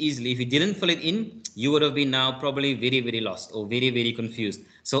questions easily. If you didn't fill it in, you would have been now probably very, very lost or very, very confused.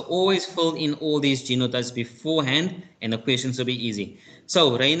 So always fill in all these genotypes beforehand and the questions will be easy.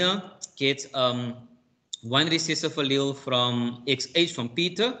 So Raina gets one recessive allele from XH from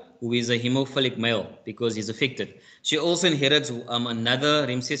Peter, who is a hemophilic male because he's affected. She also inherits another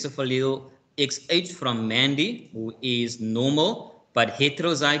recessive allele XH from Mandy, who is normal but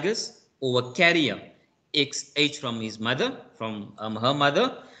heterozygous, or a carrier XH from his mother, from her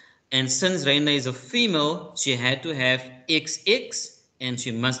mother. And since Raina is a female, she had to have XX, and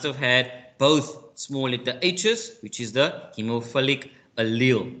she must have had both small letter H's, which is the hemophilic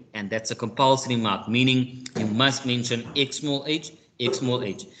allele, and that's a compulsory mark, meaning you must mention X small h,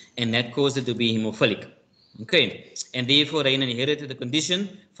 and that caused it to be hemophilic. Okay, and therefore Raina inherited the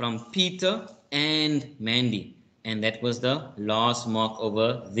condition from Peter and Mandy, and that was the last mark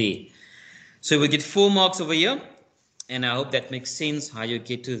over there. So we get 4 marks over here, and I hope that makes sense how you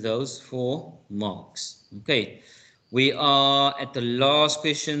get to those 4 marks. Okay, we are at the last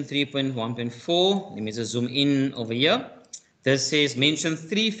question, 3.1.4. Let me just zoom in over here. This says, mention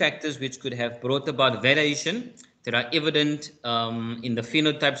 3 factors which could have brought about variation that are evident in the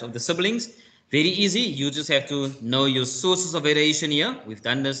phenotypes of the siblings. Very easy. You just have to know your sources of variation here. We've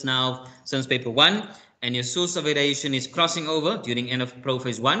done this now since paper 1. And your source of variation is crossing over during end of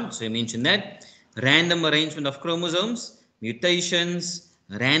prophase 1. So you mentioned that. Random arrangement of chromosomes, mutations,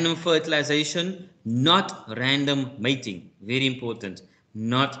 random fertilization, not random mating. Very important.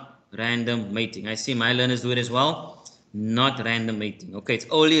 Not random mating. I see my learners do it as well. Not random mating. Okay, it's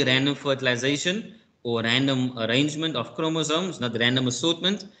only random fertilization or random arrangement of chromosomes, not random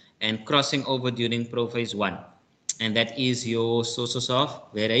assortment, and crossing over during prophase 1. And that is your sources of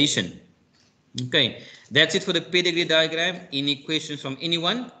variation. Okay, that's it for the pedigree diagram. Any questions from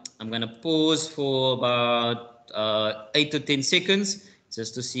anyone? I'm going to pause for about 8 to 10 seconds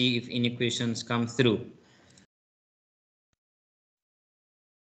just to see if any questions come through.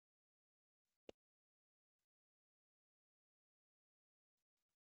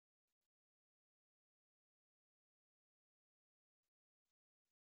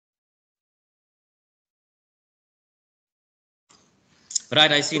 Right,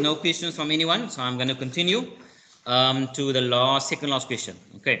 I see no questions from anyone, so I'm going to continue to the second last question.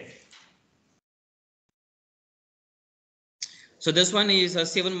 Okay. So this one is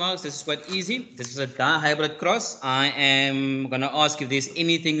 7 marks. This is quite easy. This is a dihybrid cross. I am going to ask if there's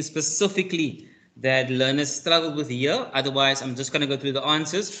anything specifically that learners struggle with here. Otherwise, I'm just going to go through the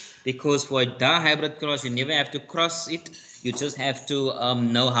answers, because for a dihybrid cross, you never have to cross it. You just have to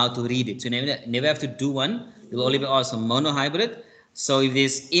know how to read it. So you never have to do one. You'll only be asked a monohybrid. So if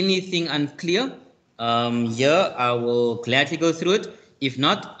there's anything unclear here, I will gladly go through it. If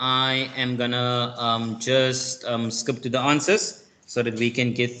not, I am gonna just skip to the answers so that we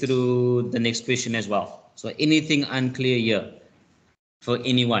can get through the next question as well. So anything unclear here for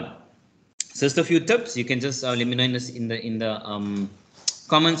anyone? Just a few tips. You can just let me know in the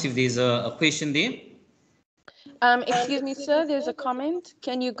comments if there's a question there. Excuse me, sir. There's a comment.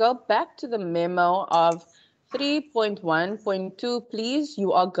 Can you go back to the memo of 3.1.2, please?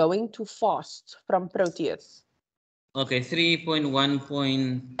 You are going too fast, from Proteus. Okay,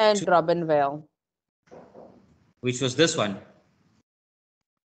 3.1.2. And Robinvale. Which was this one?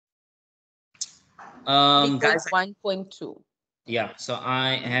 Guys. 1.2. Yeah, so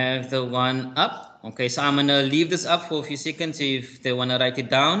I have the one up. Okay, so I'm gonna leave this up for a few seconds if they wanna write it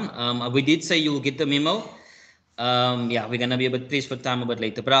down. We did say you will get the memo. Yeah, we're gonna be a bit pressed for time a bit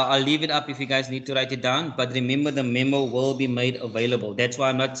later, but I'll leave it up if you guys need to write it down. But remember, the memo will be made available. That's why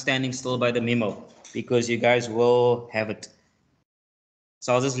I'm not standing still by the memo, because you guys will have it.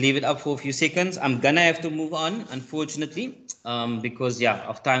 So I'll just leave it up for a few seconds. I'm gonna have to move on, unfortunately, because yeah,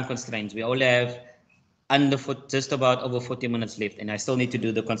 of time constraints. We only have just about over 40 minutes left, and I still need to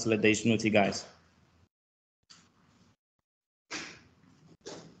do the consolidation with you guys.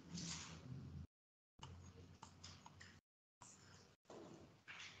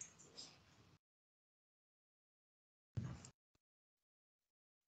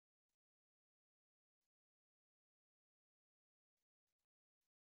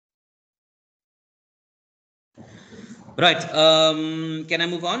 Right, can I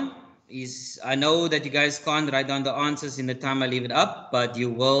move on? I know that you guys can't write down the answers in the time I leave it up, but you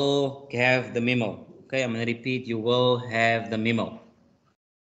will have the memo. Okay, I'm going to repeat, you will have the memo.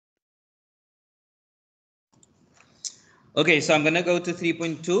 Okay, so I'm going to go to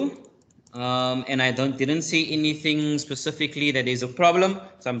 3.2. And I didn't see anything specifically that is a problem.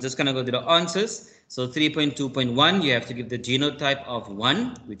 So I'm just going to go to the answers. So 3.2.1, you have to give the genotype of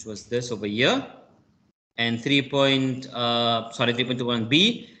 1, which was this over here. And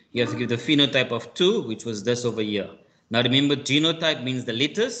 3.21b, you have to give the phenotype of 2, which was this over here. Now remember, genotype means the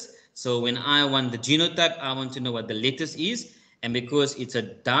letters. So when I want the genotype, I want to know what the letters is. And because it's a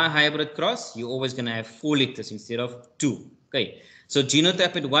dihybrid cross, you're always going to have 4 letters instead of 2. Okay, so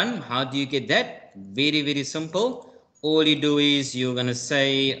genotype at 1, how do you get that? Very, very simple. All you do is you're going to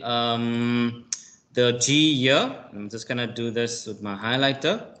say the G here. I'm just going to do this with my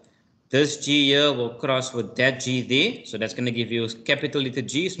highlighter. This G here will cross with that G there. So that's going to give you capital letter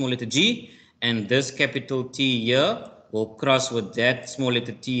G, small letter G. And this capital T here will cross with that small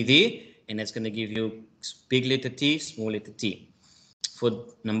letter T there. And that's going to give you big letter T, small letter T. For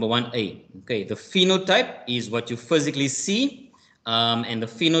number 1A. Okay, the phenotype is what you physically see. And the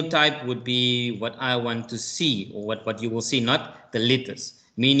phenotype would be what I want to see, or what you will see, not the letters.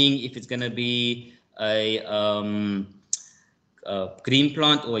 Meaning if it's going to be a green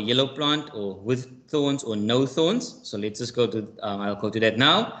plant or a yellow plant, or with thorns or no thorns. So let's just go to, I'll go to that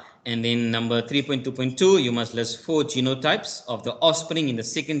now. And then number 3.2.2, you must list 4 genotypes of the offspring in the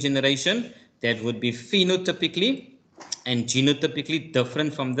second generation that would be phenotypically and genotypically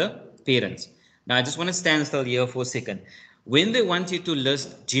different from the parents. Now I just want to stand still here for a second. When they want you to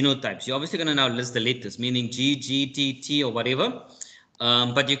list genotypes, you're obviously going to now list the letters, meaning G, G, T, T, or whatever.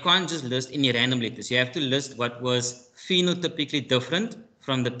 But you can't just list any random letters. You have to list what was phenotypically different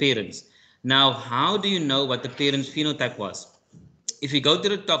from the parents. Now, how do you know what the parent's phenotype was? If you go to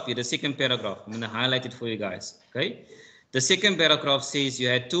the top here, the second paragraph, I'm going to highlight it for you guys. Okay. The second paragraph says you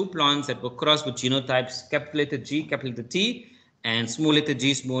had 2 plants that were crossed with genotypes capital letter G, capital letter T, and small letter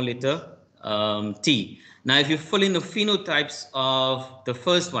G, small letter T. Now, if you fill in the phenotypes of the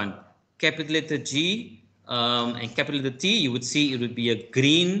first one, capital letter G and capital letter T, you would see it would be a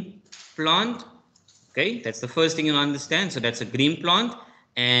green plant. Okay, that's the first thing you understand. So that's a green plant,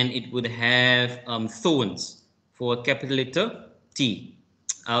 and it would have thorns for a capital letter T.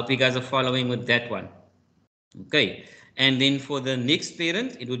 I hope you guys are following with that one. Okay, and then for the next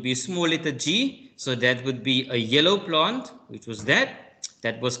parent, it would be small letter G. So that would be a yellow plant, which was that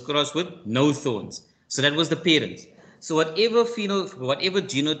was crossed with no thorns. So that was the parent. So whatever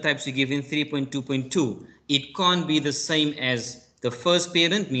genotypes you give in 3.2.2, it can't be the same as the first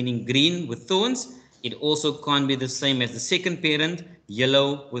parent, meaning green with thorns. It also can't be the same as the second parent,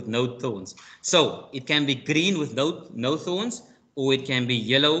 yellow with no thorns. So it can be green with no thorns, or it can be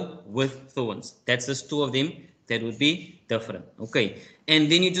yellow with thorns. That's just 2 of them that would be different. Okay,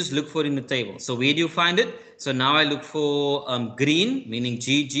 and then you just look for it in the table. So where do you find it? So now I look for green, meaning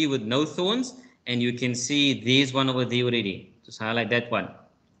GG with no thorns, and you can see there's one over there already. Just highlight that one.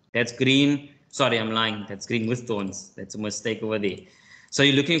 That's green. Sorry, I'm lying. That's green with thorns. That's a mistake over there. So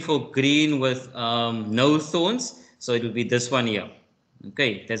you're looking for green with no thorns. So it would be this one here.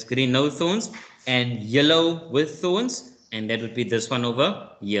 Okay, that's green, no thorns, and yellow with thorns, and that would be this one over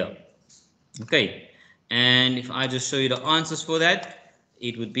here. Okay, and if I just show you the answers for that,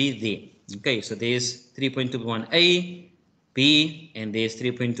 it would be there. Okay, so there's 3.2.1a, B, and there's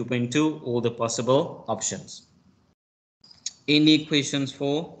 3.2.2, all the possible options. Any questions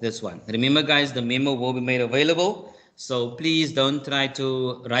for this one? Remember, guys, the memo will be made available. So please don't try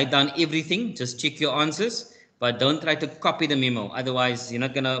to write down everything. Just check your answers, but don't try to copy the memo. Otherwise, you're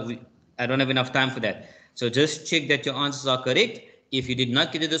not gonna. I don't have enough time for that. So just check that your answers are correct. If you did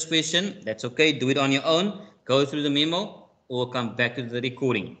not get to this question, that's okay. Do it on your own. Go through the memo or come back to the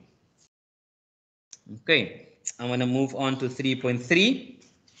recording. Okay, I'm going to move on to 3.3.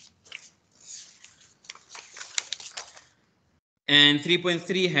 And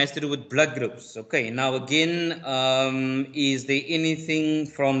 3.3 has to do with blood groups. Okay, now again, is there anything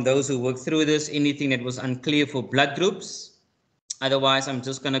from those who worked through this, anything that was unclear for blood groups? Otherwise, I'm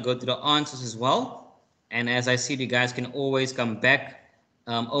just going to go to the answers as well. And as I said, you guys can always come back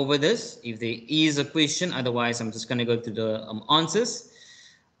over this if there is a question. Otherwise, I'm just going to go to the answers.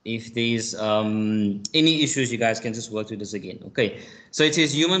 If there's any issues, you guys can just work through this again. Okay, so it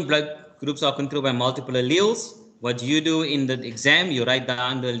says human blood groups are controlled by multiple alleles. What you do in the exam, you write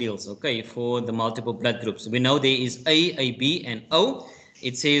down the alleles, okay, for the multiple blood groups. We know there is A, B, and O.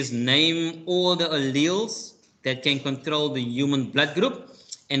 It says name all the alleles that can control the human blood group.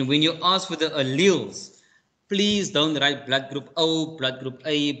 And when you ask for the alleles, please don't write blood group O, blood group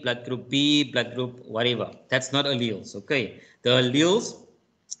A, blood group B, blood group whatever. That's not alleles, okay? The alleles,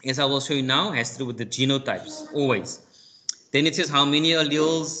 as I will show you now, has to do with the genotypes, always. Then it says how many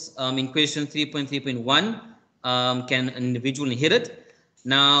alleles in question 3.3.1 can an individual inherit.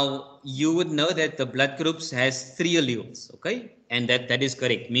 Now, you would know that the blood groups has 3 alleles, okay? And that is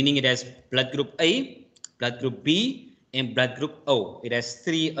correct, meaning it has blood group A, blood group B, and blood group O. It has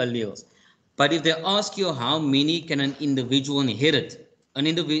 3 alleles. But if they ask you how many can an individual inherit, an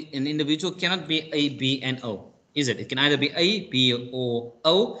individual cannot be A, B, and O. Is it? It can either be A, B, or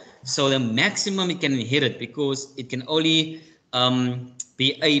O. So the maximum it can inherit, because it can only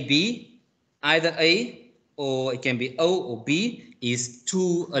be A, B, either A, or it can be O or B, is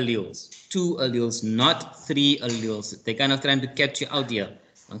 2 alleles. 2 alleles, not 3 alleles. They're kind of trying to catch you out here.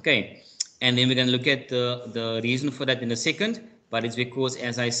 Okay. And then we're going to look at the reason for that in a second. But it's because,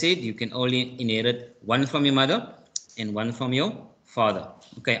 as I said, you can only inherit 1 from your mother and 1 from your father.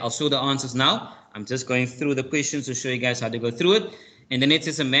 Okay, I'll show the answers now. I'm just going through the questions to show you guys how to go through it. And then it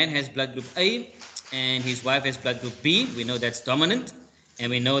says a man has blood group A and his wife has blood group B. We know that's dominant. And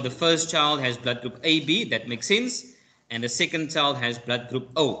we know the first child has blood group AB. That makes sense. And the second child has blood group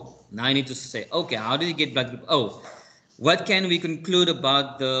O. Now I need to say, okay, how did he get blood group O? What can we conclude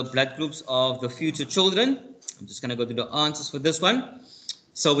about the blood groups of the future children? I'm just going to go to the answers for this one.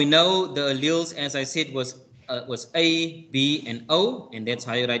 So we know the alleles, as I said, was A, B, and O, and that's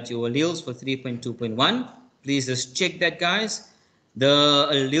how you write your alleles for 3.2.1. Please just check that, guys. The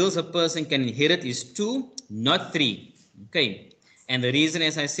alleles a person can inherit is 2, not 3. Okay, and the reason,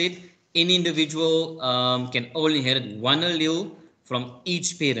 as I said, any individual can only inherit 1 allele from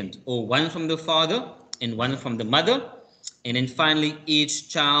each parent, or 1 from the father and 1 from the mother. And then finally, each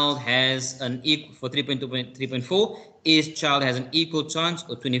child has an equal, for 3.2.3.4, each child has an equal chance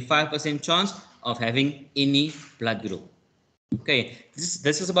or 25% chance of having any blood group. Okay,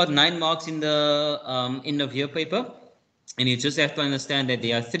 this is about 9 marks in the end of year paper. And you just have to understand that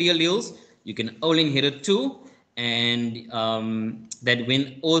there are 3 alleles. You can only inherit 2. And that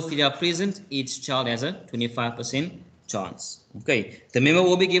when all 3 are present, each child has a 25% chance. Okay, the memo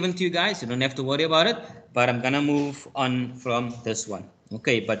will be given to you guys. You don't have to worry about it. But I'm going to move on from this one.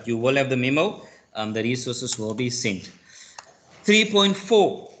 Okay, but you will have the memo. The resources will be sent.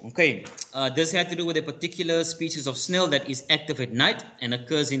 3.4. Okay, this had to do with a particular species of snail that is active at night and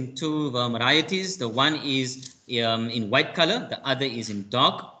occurs in 2 varieties. The one is in white color. The other is in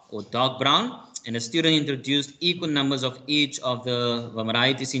dark or dark brown. And the student introduced equal numbers of each of the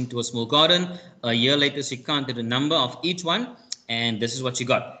varieties into a small garden. A year later, she counted the number of each one. And this is what she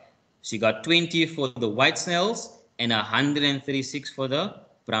got. She got 20 for the white snails and 136 for the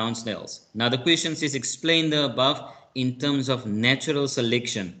brown snails. Now the question says explain the above in terms of natural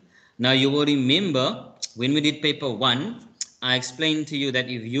selection. Now you will remember when we did paper 1, I explained to you that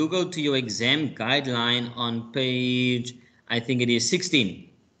if you go to your exam guideline on page, I think it is 16,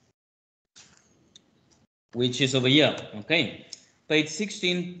 which is over here, okay? Page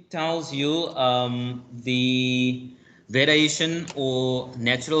 16 tells you the variation or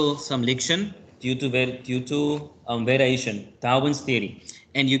natural selection due to variation, Darwin's theory.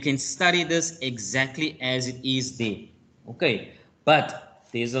 And you can study this exactly as it is there, okay? But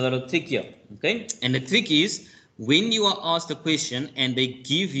there's a little trick here, okay? And the trick is when you are asked a question and they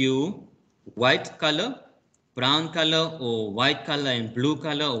give you white color, brown color, or white color and blue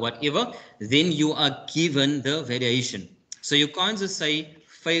color or whatever, then you are given the variation. So you can't just say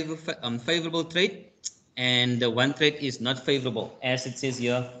favorable trait and the one trait is not favorable, as it says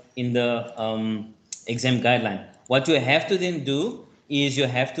here in the exam guideline. What you have to then do is you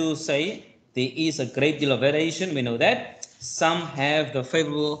have to say there is a great deal of variation. We know that. Some have the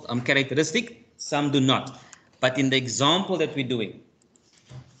favorable characteristic, some do not. But in the example that we're doing,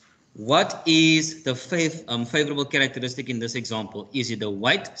 what is the favorable characteristic in this example? Is it the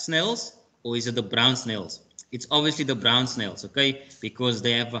white snails or is it the brown snails? It's obviously the brown snails, okay, because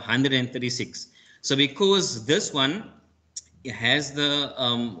they have 136. So because this one has the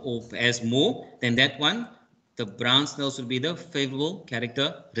or has more than that one, the brown snails will be the favorable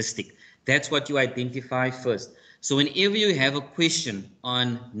characteristic. That's what you identify first. So whenever you have a question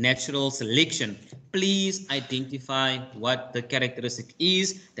on natural selection, please identify what the characteristic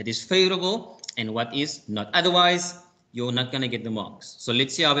is that is favorable and what is not. Otherwise, you're not going to get the marks. So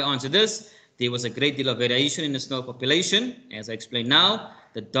let's see how we answer this. There was a great deal of variation in the snail population. As I explained now,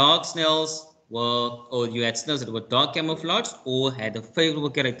 the dark snails were, or you had snails that were dark camouflaged or had a favorable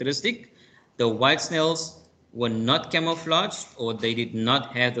characteristic. The white snails were not camouflaged or they did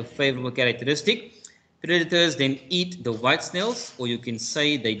not have the favorable characteristic. Predators then eat the white snails, or you can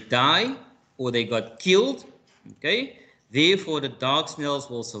say they die or they got killed. Okay, therefore the dark snails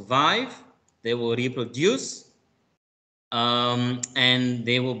will survive, they will reproduce, and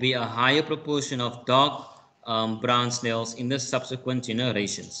there will be a higher proportion of dark brown snails in the subsequent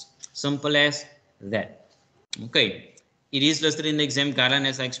generations. Simple as that. Okay, it is listed in the exam guideline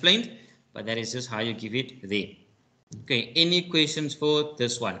as I explained, but that is just how you give it there. Okay, any questions for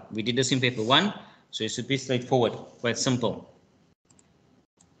this one? We did this in paper 1, so it should be straightforward, quite simple.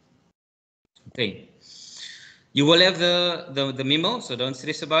 Okay, you will have the memo, so don't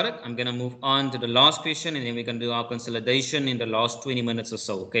stress about it. I'm going to move on to the last question, and then we're going to do our consolidation in the last 20 minutes or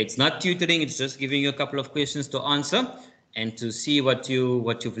so. Okay, it's not tutoring, it's just giving you a couple of questions to answer and to see what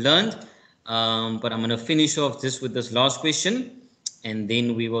you've learned. But I'm going to finish off this with this last question, and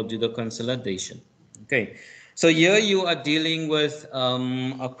then we will do the consolidation. Okay, so here you are dealing with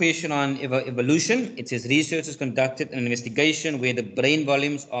a question on evolution. It says researchers conducted an investigation where the brain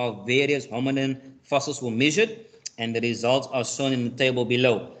volumes of various hominin fossils were measured, and the results are shown in the table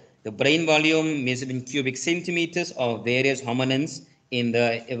below. The brain volume measured in cubic centimeters of various hominins in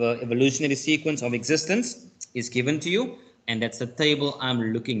the evolutionary sequence of existence is given to you, and that's the table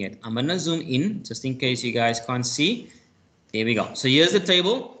I'm looking at. I'm going to zoom in just in case you guys can't see. There we go. So here's the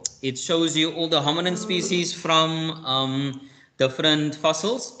table. It shows you all the hominin species from different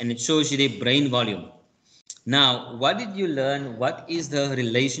fossils, and it shows you their brain volume. Now, what did you learn? What is the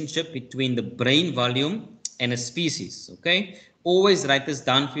relationship between the brain volume and a species? Okay, always write this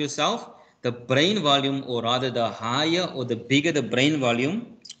down for yourself. The brain volume, or rather the higher or the bigger the brain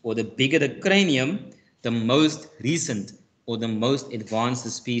volume, or the bigger the cranium, the most recent or the most advanced the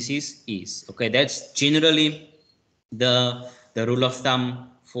species is. Okay, that's generally the rule of thumb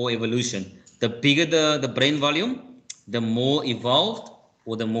for evolution. The bigger the brain volume, the more evolved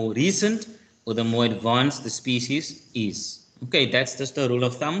or the more recent or the more advanced the species is. Okay, that's just a rule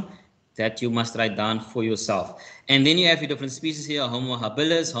of thumb that you must write down for yourself. And then you have your different species here: Homo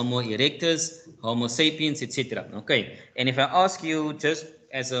habilis, Homo erectus, Homo sapiens, etc. Okay, and if I ask you just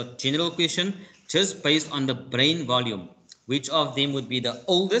as a general question, just based on the brain volume, which of them would be the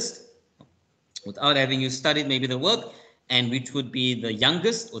oldest, without having you studied maybe the work, and which would be the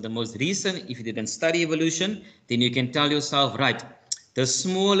youngest or the most recent? If you didn't study evolution, then you can tell yourself, right, the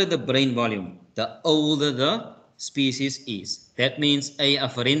smaller the brain volume, the older the species is. That means A.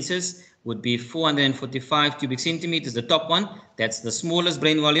 afarensis would be 445 cubic centimeters, the top one. That's the smallest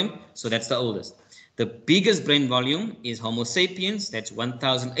brain volume, so that's the oldest. The biggest brain volume is Homo sapiens, that's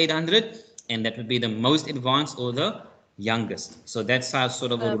 1,800, and that would be the most advanced or the youngest. So that's our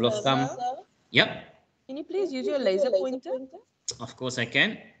sort of a rule of thumb. Yep. Can you please use your laser pointer? Of course I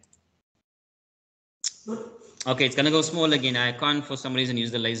can. Okay, it's going to go small again. I can't for some reason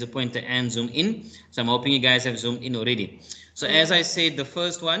use the laser pointer and zoom in. So I'm hoping you guys have zoomed in already. So as I said, the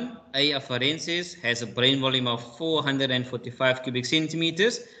first one, A. afarensis, has a brain volume of 445 cubic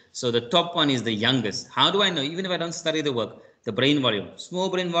centimeters. So the top one is the youngest. How do I know? Even if I don't study the work, the brain volume, small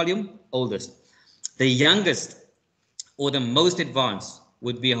brain volume, oldest. The youngest or the most advanced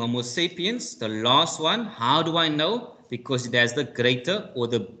would be Homo sapiens, the last one. How do I know? Because it has the greater or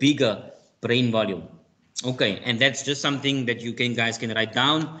the bigger brain volume. Okay, and that's just something that you guys can write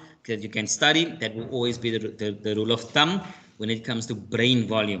down, that you can study. That will always be the rule of thumb when it comes to brain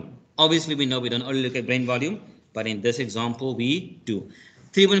volume. Obviously, we know we don't only look at brain volume, but in this example, we do.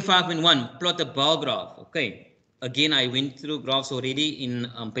 3.5.1, plot a bar graph. Okay, again, I went through graphs already in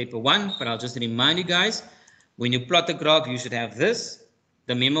paper 1, but I'll just remind you guys, when you plot the graph, you should have this.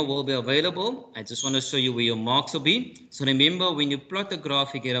 The memo will be available. I just want to show you where your marks will be. So remember, when you plot the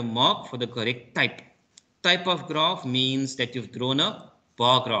graph, you get a mark for the correct type. Type of graph means that you've drawn a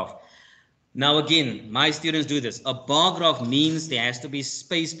bar graph. Now again, my students do this. A bar graph means there has to be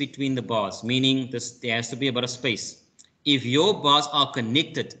space between the bars, meaning there has to be about a space. If your bars are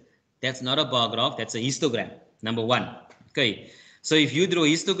connected, that's not a bar graph, that's a histogram, number 1. Okay, so if you draw a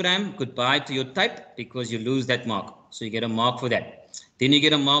histogram, goodbye to your type because you lose that mark. So you get a mark for that. Then you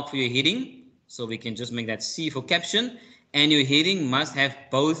get a mark for your heading. So we can just make that C for caption. And your heading must have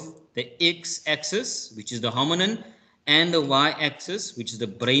both the x-axis, which is the hominin, and the y-axis, which is the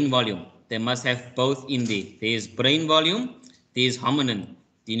brain volume. They must have both in there. There's brain volume, there's hominin.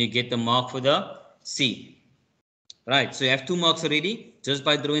 Then you get the mark for the C. Right, so you have 2 marks already just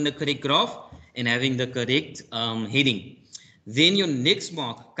by drawing the correct graph and having the correct heading. Then your next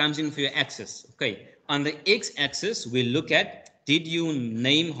mark comes in for your axis. Okay, on the x-axis, we look at, did you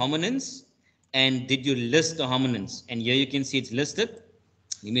name hominins and did you list the hominins? And here you can see it's listed.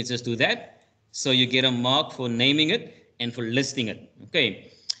 Let me just do that. So you get a mark for naming it and for listing it.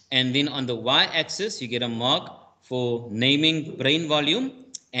 Okay, and then on the y-axis, you get a mark for naming brain volume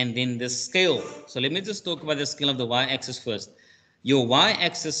and then the scale. So let me just talk about the scale of the y-axis first. Your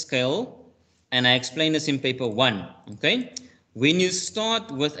y-axis scale, and I explained this in paper 1, okay? When you start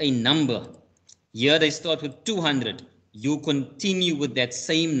with a number, here they start with 200, you continue with that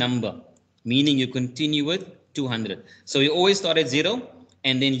same number, meaning you continue with 200. So you always start at 0,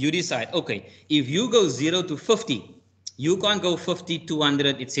 and then you decide, okay, if you go 0 to 50, you can't go 50,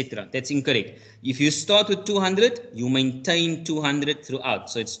 200, etc. That's incorrect. If you start with 200, you maintain 200 throughout.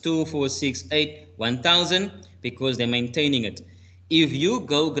 So it's 2, 4, 6, 8, 1000, because they're maintaining it. If you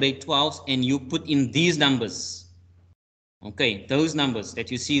go grade 12 and you put in these numbers, okay, those numbers that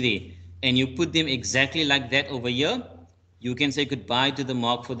you see there, and you put them exactly like that over here, you can say goodbye to the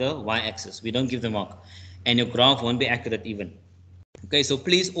mark for the y-axis. We don't give the mark. And your graph won't be accurate even. Okay, so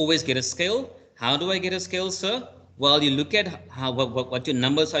please always get a scale. How do I get a scale, sir? Well, you look at what your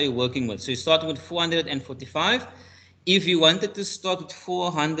numbers are you working with. So you start with 445. If you wanted to start with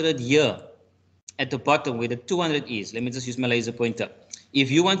 400 here at the bottom where the 200 is, let me just use my laser pointer.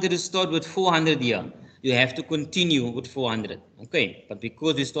 If you wanted to start with 400 here, you have to continue with 400. Okay, but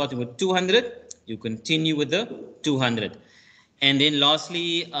because we're starting with 200, you continue with the 200. And then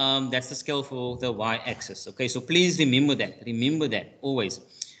lastly, that's the scale for the y-axis. Okay, so please remember that. Remember that always.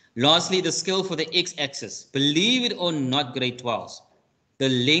 Lastly, the scale for the x-axis. Believe it or not, grade 12s, the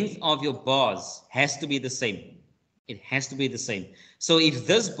length of your bars has to be the same. It has to be the same. So if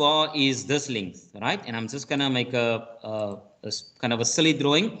this bar is this length, right? And I'm just gonna make a kind of a silly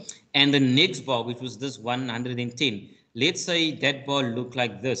drawing. And the next bar, which was this 110, let's say that bar looked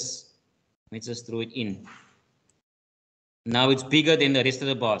like this. Let's just throw it in. Now it's bigger than the rest of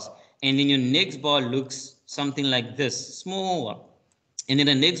the bars. And then your next bar looks something like this, smaller. And then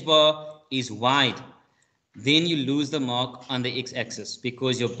the next bar is wide. Then you lose the mark on the x-axis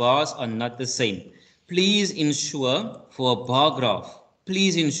because your bars are not the same. Please ensure for a bar graph,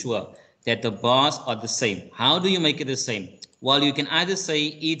 please ensure that the bars are the same. How do you make it the same? Well, you can either say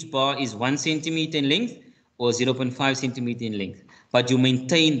each bar is 1 centimeter in length or 0.5 centimeter in length, but you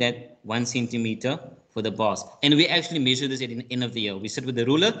maintain that 1 centimeter for the bars. And we actually measure this at the end of the year. We sit with the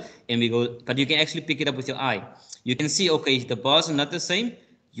ruler and we go, but you can actually pick it up with your eye. You can see, okay, if the bars are not the same,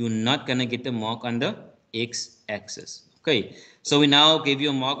 you're not going to get the mark on the x-axis. Okay, so we now gave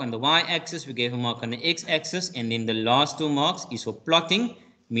you a mark on the y-axis, we gave a mark on the x-axis, and then the last 2 marks is for plotting,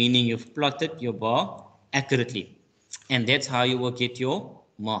 meaning you've plotted your bar accurately. And that's how you will get your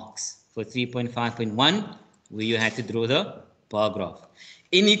marks for 3.5.1, where you had to draw the bar graph.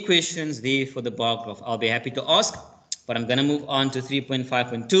 Any questions there for the bar graph? I'll be happy to ask, but I'm going to move on to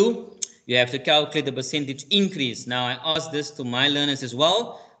 3.5.2. You have to calculate the percentage increase. Now, I asked this to my learners as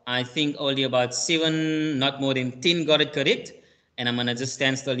well. I think only about 7, not more than 10 got it correct. And I'm going to just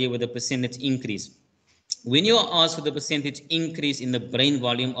stand still here with the percentage increase. When you are asked for the percentage increase in the brain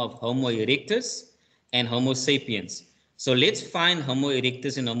volume of Homo erectus and Homo sapiens. So let's find Homo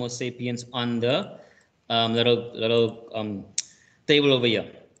erectus and Homo sapiens on the little table over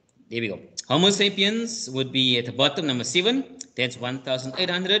here. There we go. Homo sapiens would be at the bottom, number 7. That's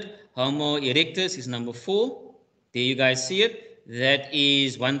 1,800. Homo erectus is number 4. There you guys see it. That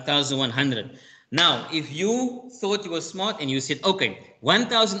is 1,100. Now, if you thought you were smart and you said, okay,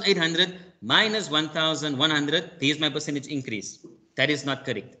 1,800 minus 1,100, there's my percentage increase. That is not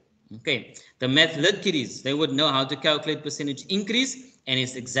correct. Okay, the math lit kiddies, they would know how to calculate percentage increase, and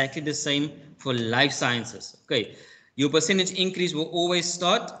it's exactly the same for life sciences. Okay, your percentage increase will always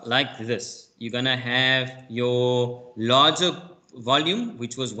start like this. You're going to have your larger volume,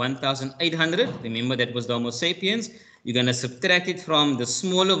 which was 1,800. Remember, that was the Homo sapiens. You're going to subtract it from the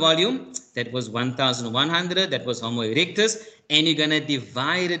smaller volume, that was 1,100, that was Homo erectus, and you're going to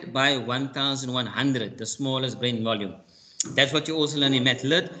divide it by 1,100, the smallest brain volume. That's what you also learn in math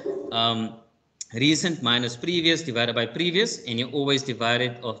lit. Recent minus previous divided by previous, and you always divide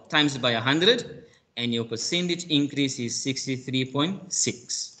it or times it by 100, and your percentage increase is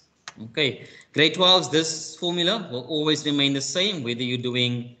 63.6. Okay, grade 12s, this formula will always remain the same, whether you're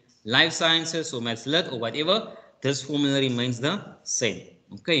doing life sciences or math lit or whatever. This formula remains the same,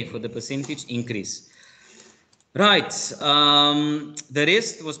 okay, for the percentage increase. Right, the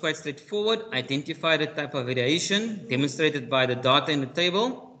rest was quite straightforward. Identify the type of variation demonstrated by the data in the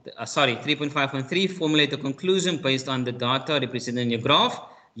table. sorry, 3.5.3, formulate a conclusion based on the data represented in your graph.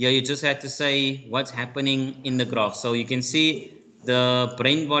 Here you just had to say what's happening in the graph. So you can see the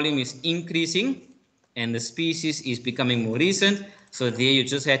brain volume is increasing and the species is becoming more recent. So there you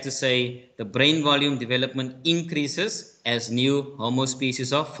just had to say the brain volume development increases as new Homo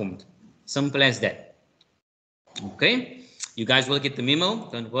species are formed. Simple as that. Okay, you guys will get the memo,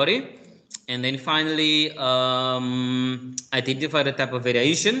 don't worry. And then finally, identify the type of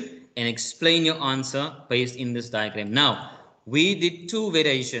variation and explain your answer based in this diagram. Now, we did two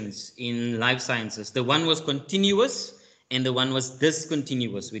variations in life sciences. The one was continuous and the one was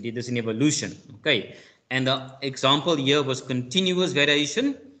discontinuous. We did this in evolution, okay? And the example here was continuous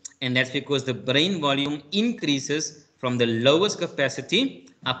variation, and that's because the brain volume increases from the lowest capacity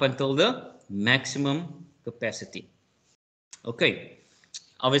up until the maximum capacity. Okay,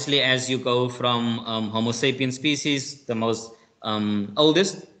 obviously as you go from Homo sapiens species, the most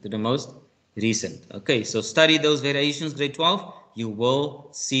oldest to the most recent. Okay, so study those variations, grade 12, you will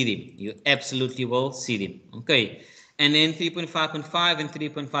see them. You absolutely will see them. Okay, and then 3.5.5 and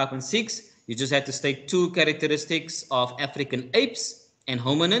 3.5.6, you just have to state two characteristics of African apes and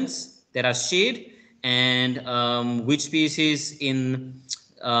hominins that are shared, and which species in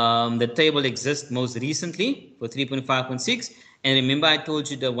the table exists most recently for 3.5.6. And remember, I told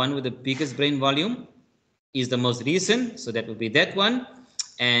you the one with the biggest brain volume is the most recent, so that would be that one.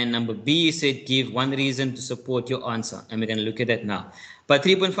 And number B said give one reason to support your answer, and we're going to look at that now. But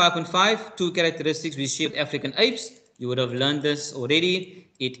 3.5.5, two characteristics we share with African apes. You would have learned this already.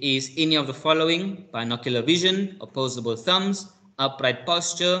 It is any of the following: binocular vision, opposable thumbs, upright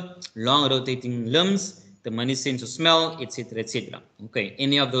posture, long rotating limbs, the money sense of smell, etc., etc. Okay,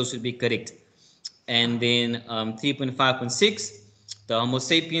 any of those would be correct. And then 3.5.6, the Homo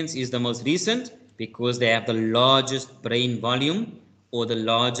sapiens is the most recent because they have the largest brain volume or the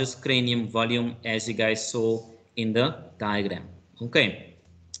largest cranium volume, as you guys saw in the diagram. Okay,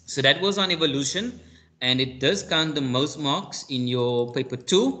 so that was on evolution, and it does count the most marks in your paper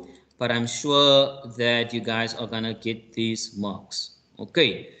 2, but I'm sure that you guys are gonna get these marks.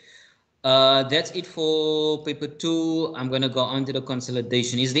 Okay, that's it for paper 2. I'm going to go on to the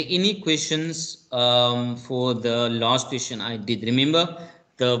consolidation. Is there any questions for the last question I did? Remember,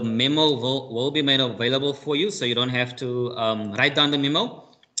 the memo will be made available for you, so you don't have to write down the memo.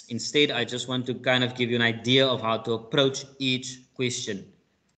 Instead, I just want to kind of give you an idea of how to approach each question.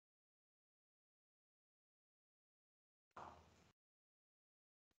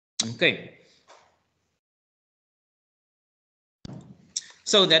 Okay.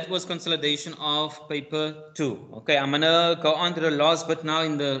 So that was consolidation of paper 2. Okay, I'm gonna go on to the last bit now.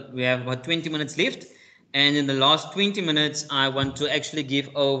 We have about 20 minutes left, and in the last 20 minutes, I want to actually give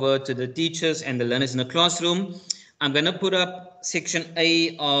over to the teachers and the learners in the classroom. I'm gonna put up section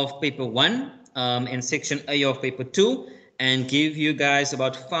A of paper 1 and section A of paper 2, and give you guys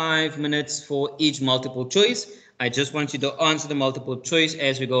about 5 minutes for each multiple choice. I just want you to answer the multiple choice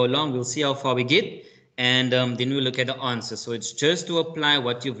as we go along. We'll see how far we get, and then we'll look at the answer. So it's just to apply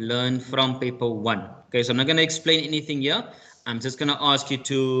what you've learned from paper 1. Okay, so I'm not going to explain anything here. I'm just going to ask you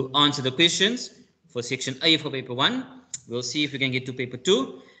to answer the questions for section A for paper 1. We'll see if we can get to paper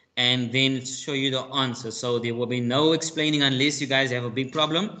 2 and then show you the answer. So there will be no explaining unless you guys have a big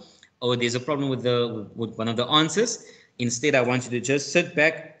problem or there's a problem with one of the answers. Instead, I want you to just sit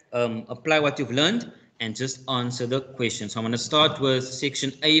back, apply what you've learned, and just answer the question. So I'm going to start with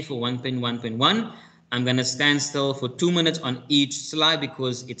section A for 1.1.1. I'm going to stand still for 2 minutes on each slide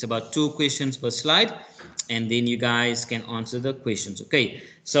because it's about 2 questions per slide, and then you guys can answer the questions. Okay,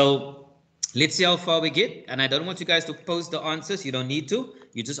 so let's see how far we get. And I don't want you guys to post the answers. You don't need to.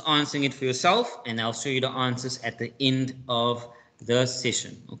 You're just answering it for yourself, and I'll show you the answers at the end of the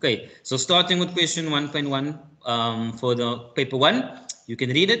session. Okay, so starting with question 1.1 for the paper 1, you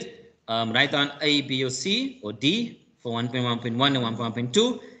can read it. Write down A, B, or C, or D for 1.1.1 and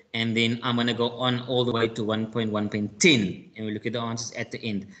 1.1.2. And then I'm going to go on all the way to 1.1.10, and we look at the answers at the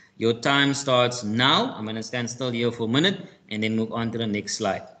end. Your time starts now. I'm going to stand still here for a minute and then move on to the next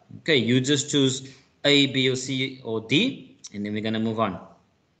slide. Okay, you just choose A, B, or C, or D, and then we're going to move on.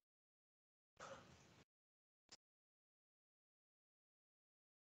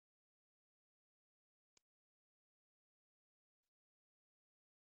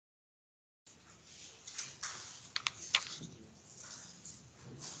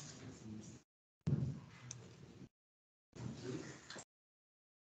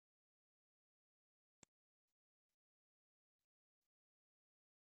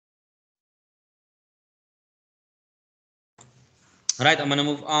 All right, I'm going to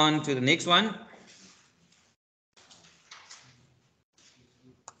move on to the next one.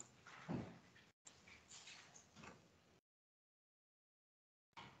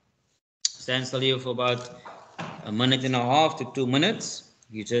 Stand still here for about a minute and a half to 2 minutes.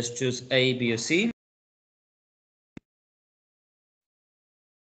 You just choose A, B, or C.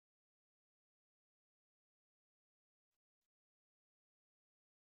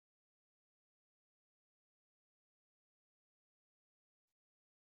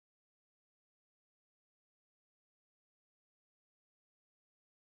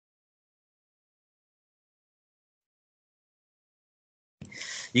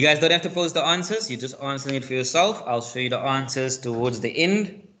 You guys don't have to post the answers. You're just answering it for yourself. I'll show you the answers towards the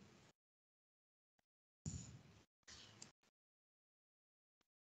end.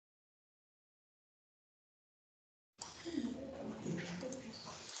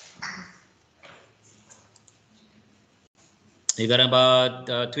 You got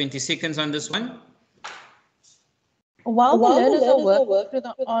about 20 seconds on this one. While the learners are working through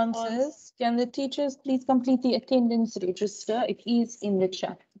the answers, can the teachers please complete the attendance register? It is in the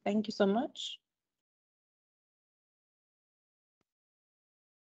chat. Thank you so much.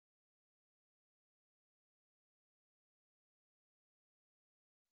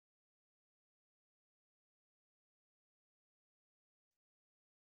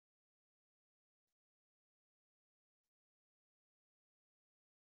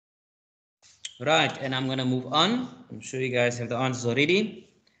 Right, and I'm going to move on. I'm sure you guys have the answers already.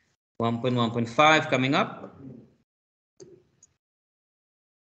 1.1.5 coming up.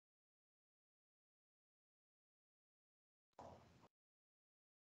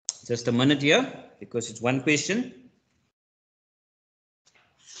 Just a minute here because it's one question.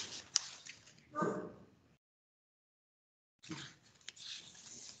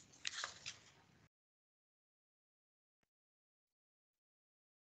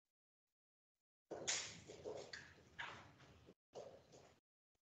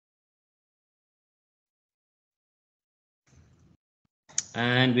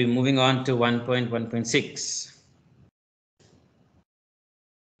 And we're moving on to 1.1.6.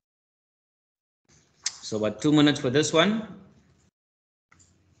 So about 2 minutes for this one.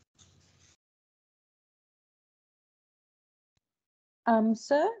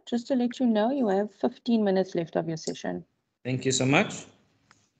 Sir, just to let you know, you have 15 minutes left of your session. Thank you so much.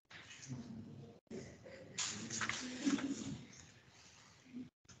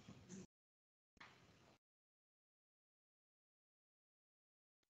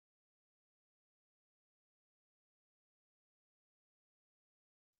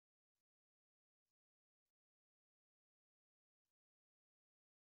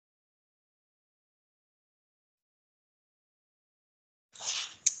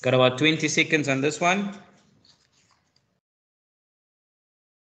 Got about 20 seconds on this one.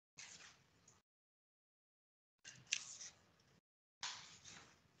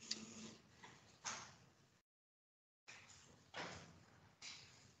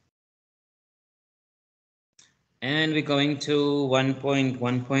 And we're going to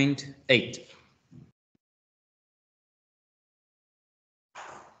 1.1.8.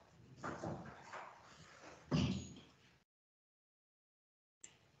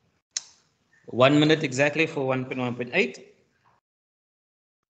 One minute exactly for 1.1.8.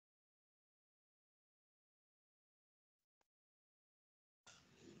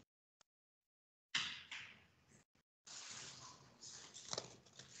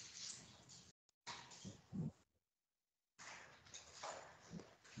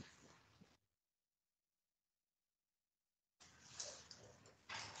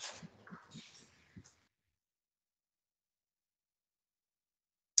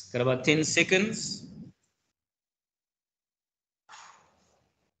 Got about 10 seconds.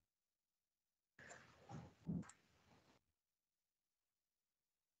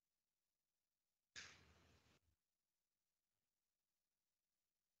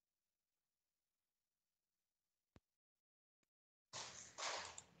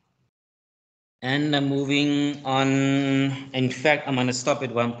 And I'm moving on. In fact, I'm going to stop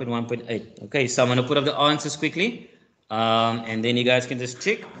at 1.1.8. Okay, so I'm going to put up the answers quickly. And then you guys can just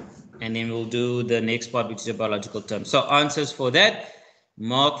check. And then we'll do the next part, which is a biological term. So answers for that,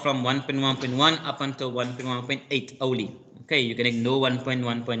 mark from 1.1.1 up until 1.1.8 only. Okay, you can ignore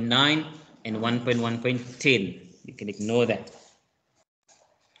 1.1.9 and 1.1.10. You can ignore that.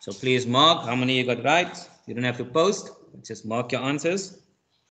 So please mark how many you got right. You don't have to post. Just mark your answers.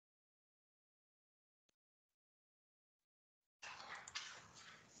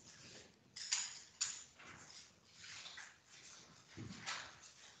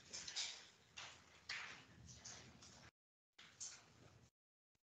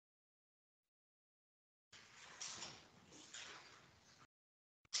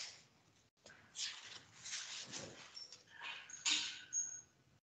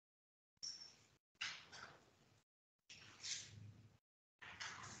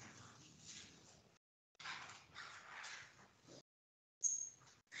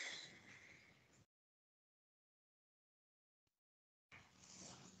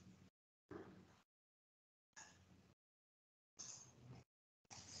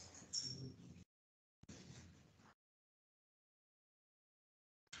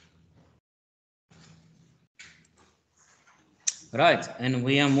 Right, and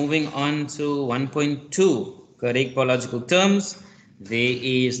we are moving on to 1.2, correct biological terms. There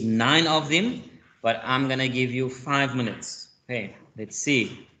is 9 of them, but I'm gonna give you 5 minutes. Okay, let's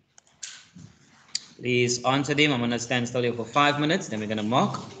see. Please answer them. I'm gonna stand still here for 5 minutes, then we're gonna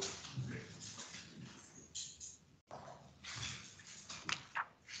mark.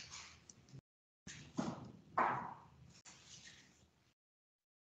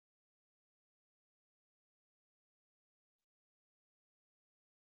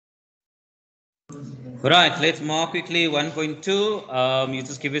 Right, let's mark quickly 1.2. You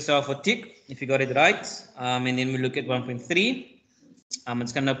just give yourself a tick if you got it right. And then we look at 1.3. I'm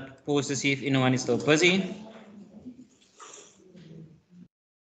just gonna pause to see if anyone is still busy.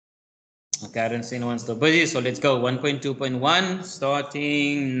 Okay, I don't see anyone still busy, so let's go. 1.2.1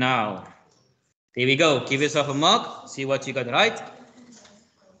 starting now. There we go. Give yourself a mark. See what you got right.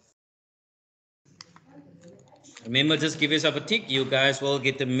 Remember, just give yourself a tick. You guys will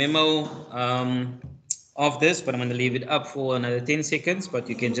get the memo of this, but I'm going to leave it up for another 10 seconds. But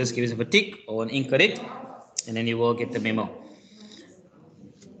you can just give yourself a tick or an incorrect, and then you will get the memo.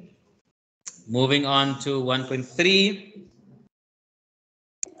 Moving on to 1.3.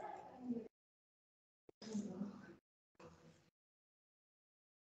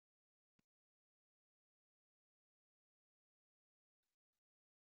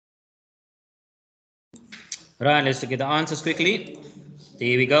 Right, let's look at the answers quickly.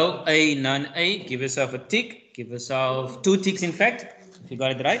 There we go. A, none, A. Give yourself a tick. Give yourself 2 ticks, in fact, if you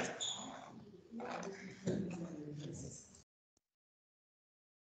got it right.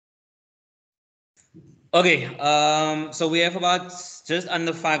 Okay, so we have about just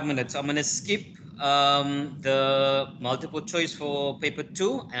under 5 minutes. I'm gonna skip the multiple choice for paper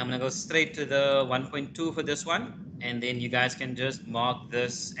 2, and I'm gonna go straight to the 1.2 for this one, and then you guys can just mark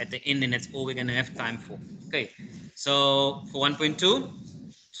this at the end, and that's all we're gonna have time for. Okay, so for 1.2,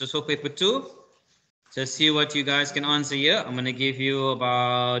 so for paper 2, just see what you guys can answer here. I'm gonna give you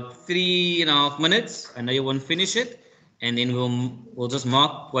about 3.5 minutes. I know you won't finish it, and then we'll just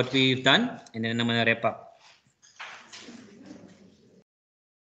mark what we've done, and then I'm gonna wrap up.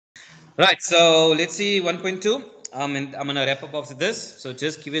 Right, so let's see 1.2. And I'm gonna wrap up after this. So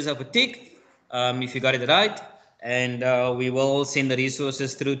just give yourself a tick if you got it right, and we will send the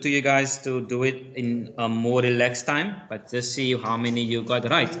resources through to you guys to do it in a more relaxed time. But just see how many you got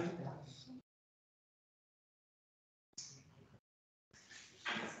right.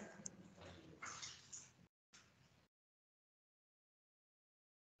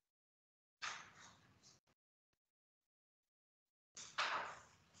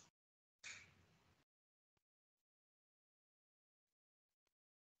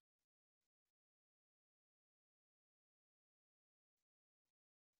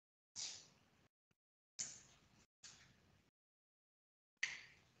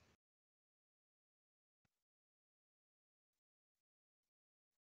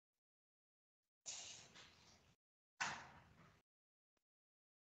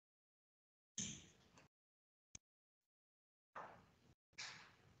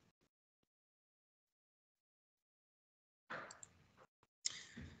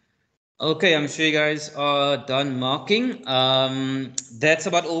 Okay, I'm sure you guys are done marking. That's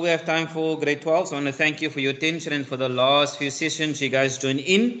about all we have time for grade 12. So I want to thank you for your attention and for the last few sessions you guys joined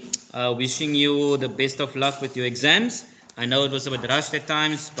in. Wishing you the best of luck with your exams. I know it was a bit rushed at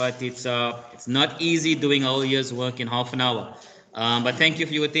times, but it's not easy doing a whole year's work in half an hour. But thank you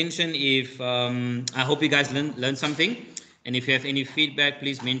for your attention. If I hope you guys learned something. And if you have any feedback,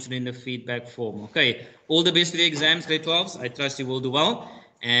 please mention in the feedback form. Okay, all the best for your exams, grade 12s. I trust you will do well.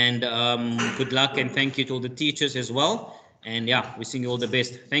 And good luck and thank you to all the teachers as well. And yeah, wishing you all the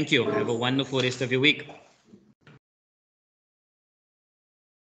best. Thank you. Have a wonderful rest of your week.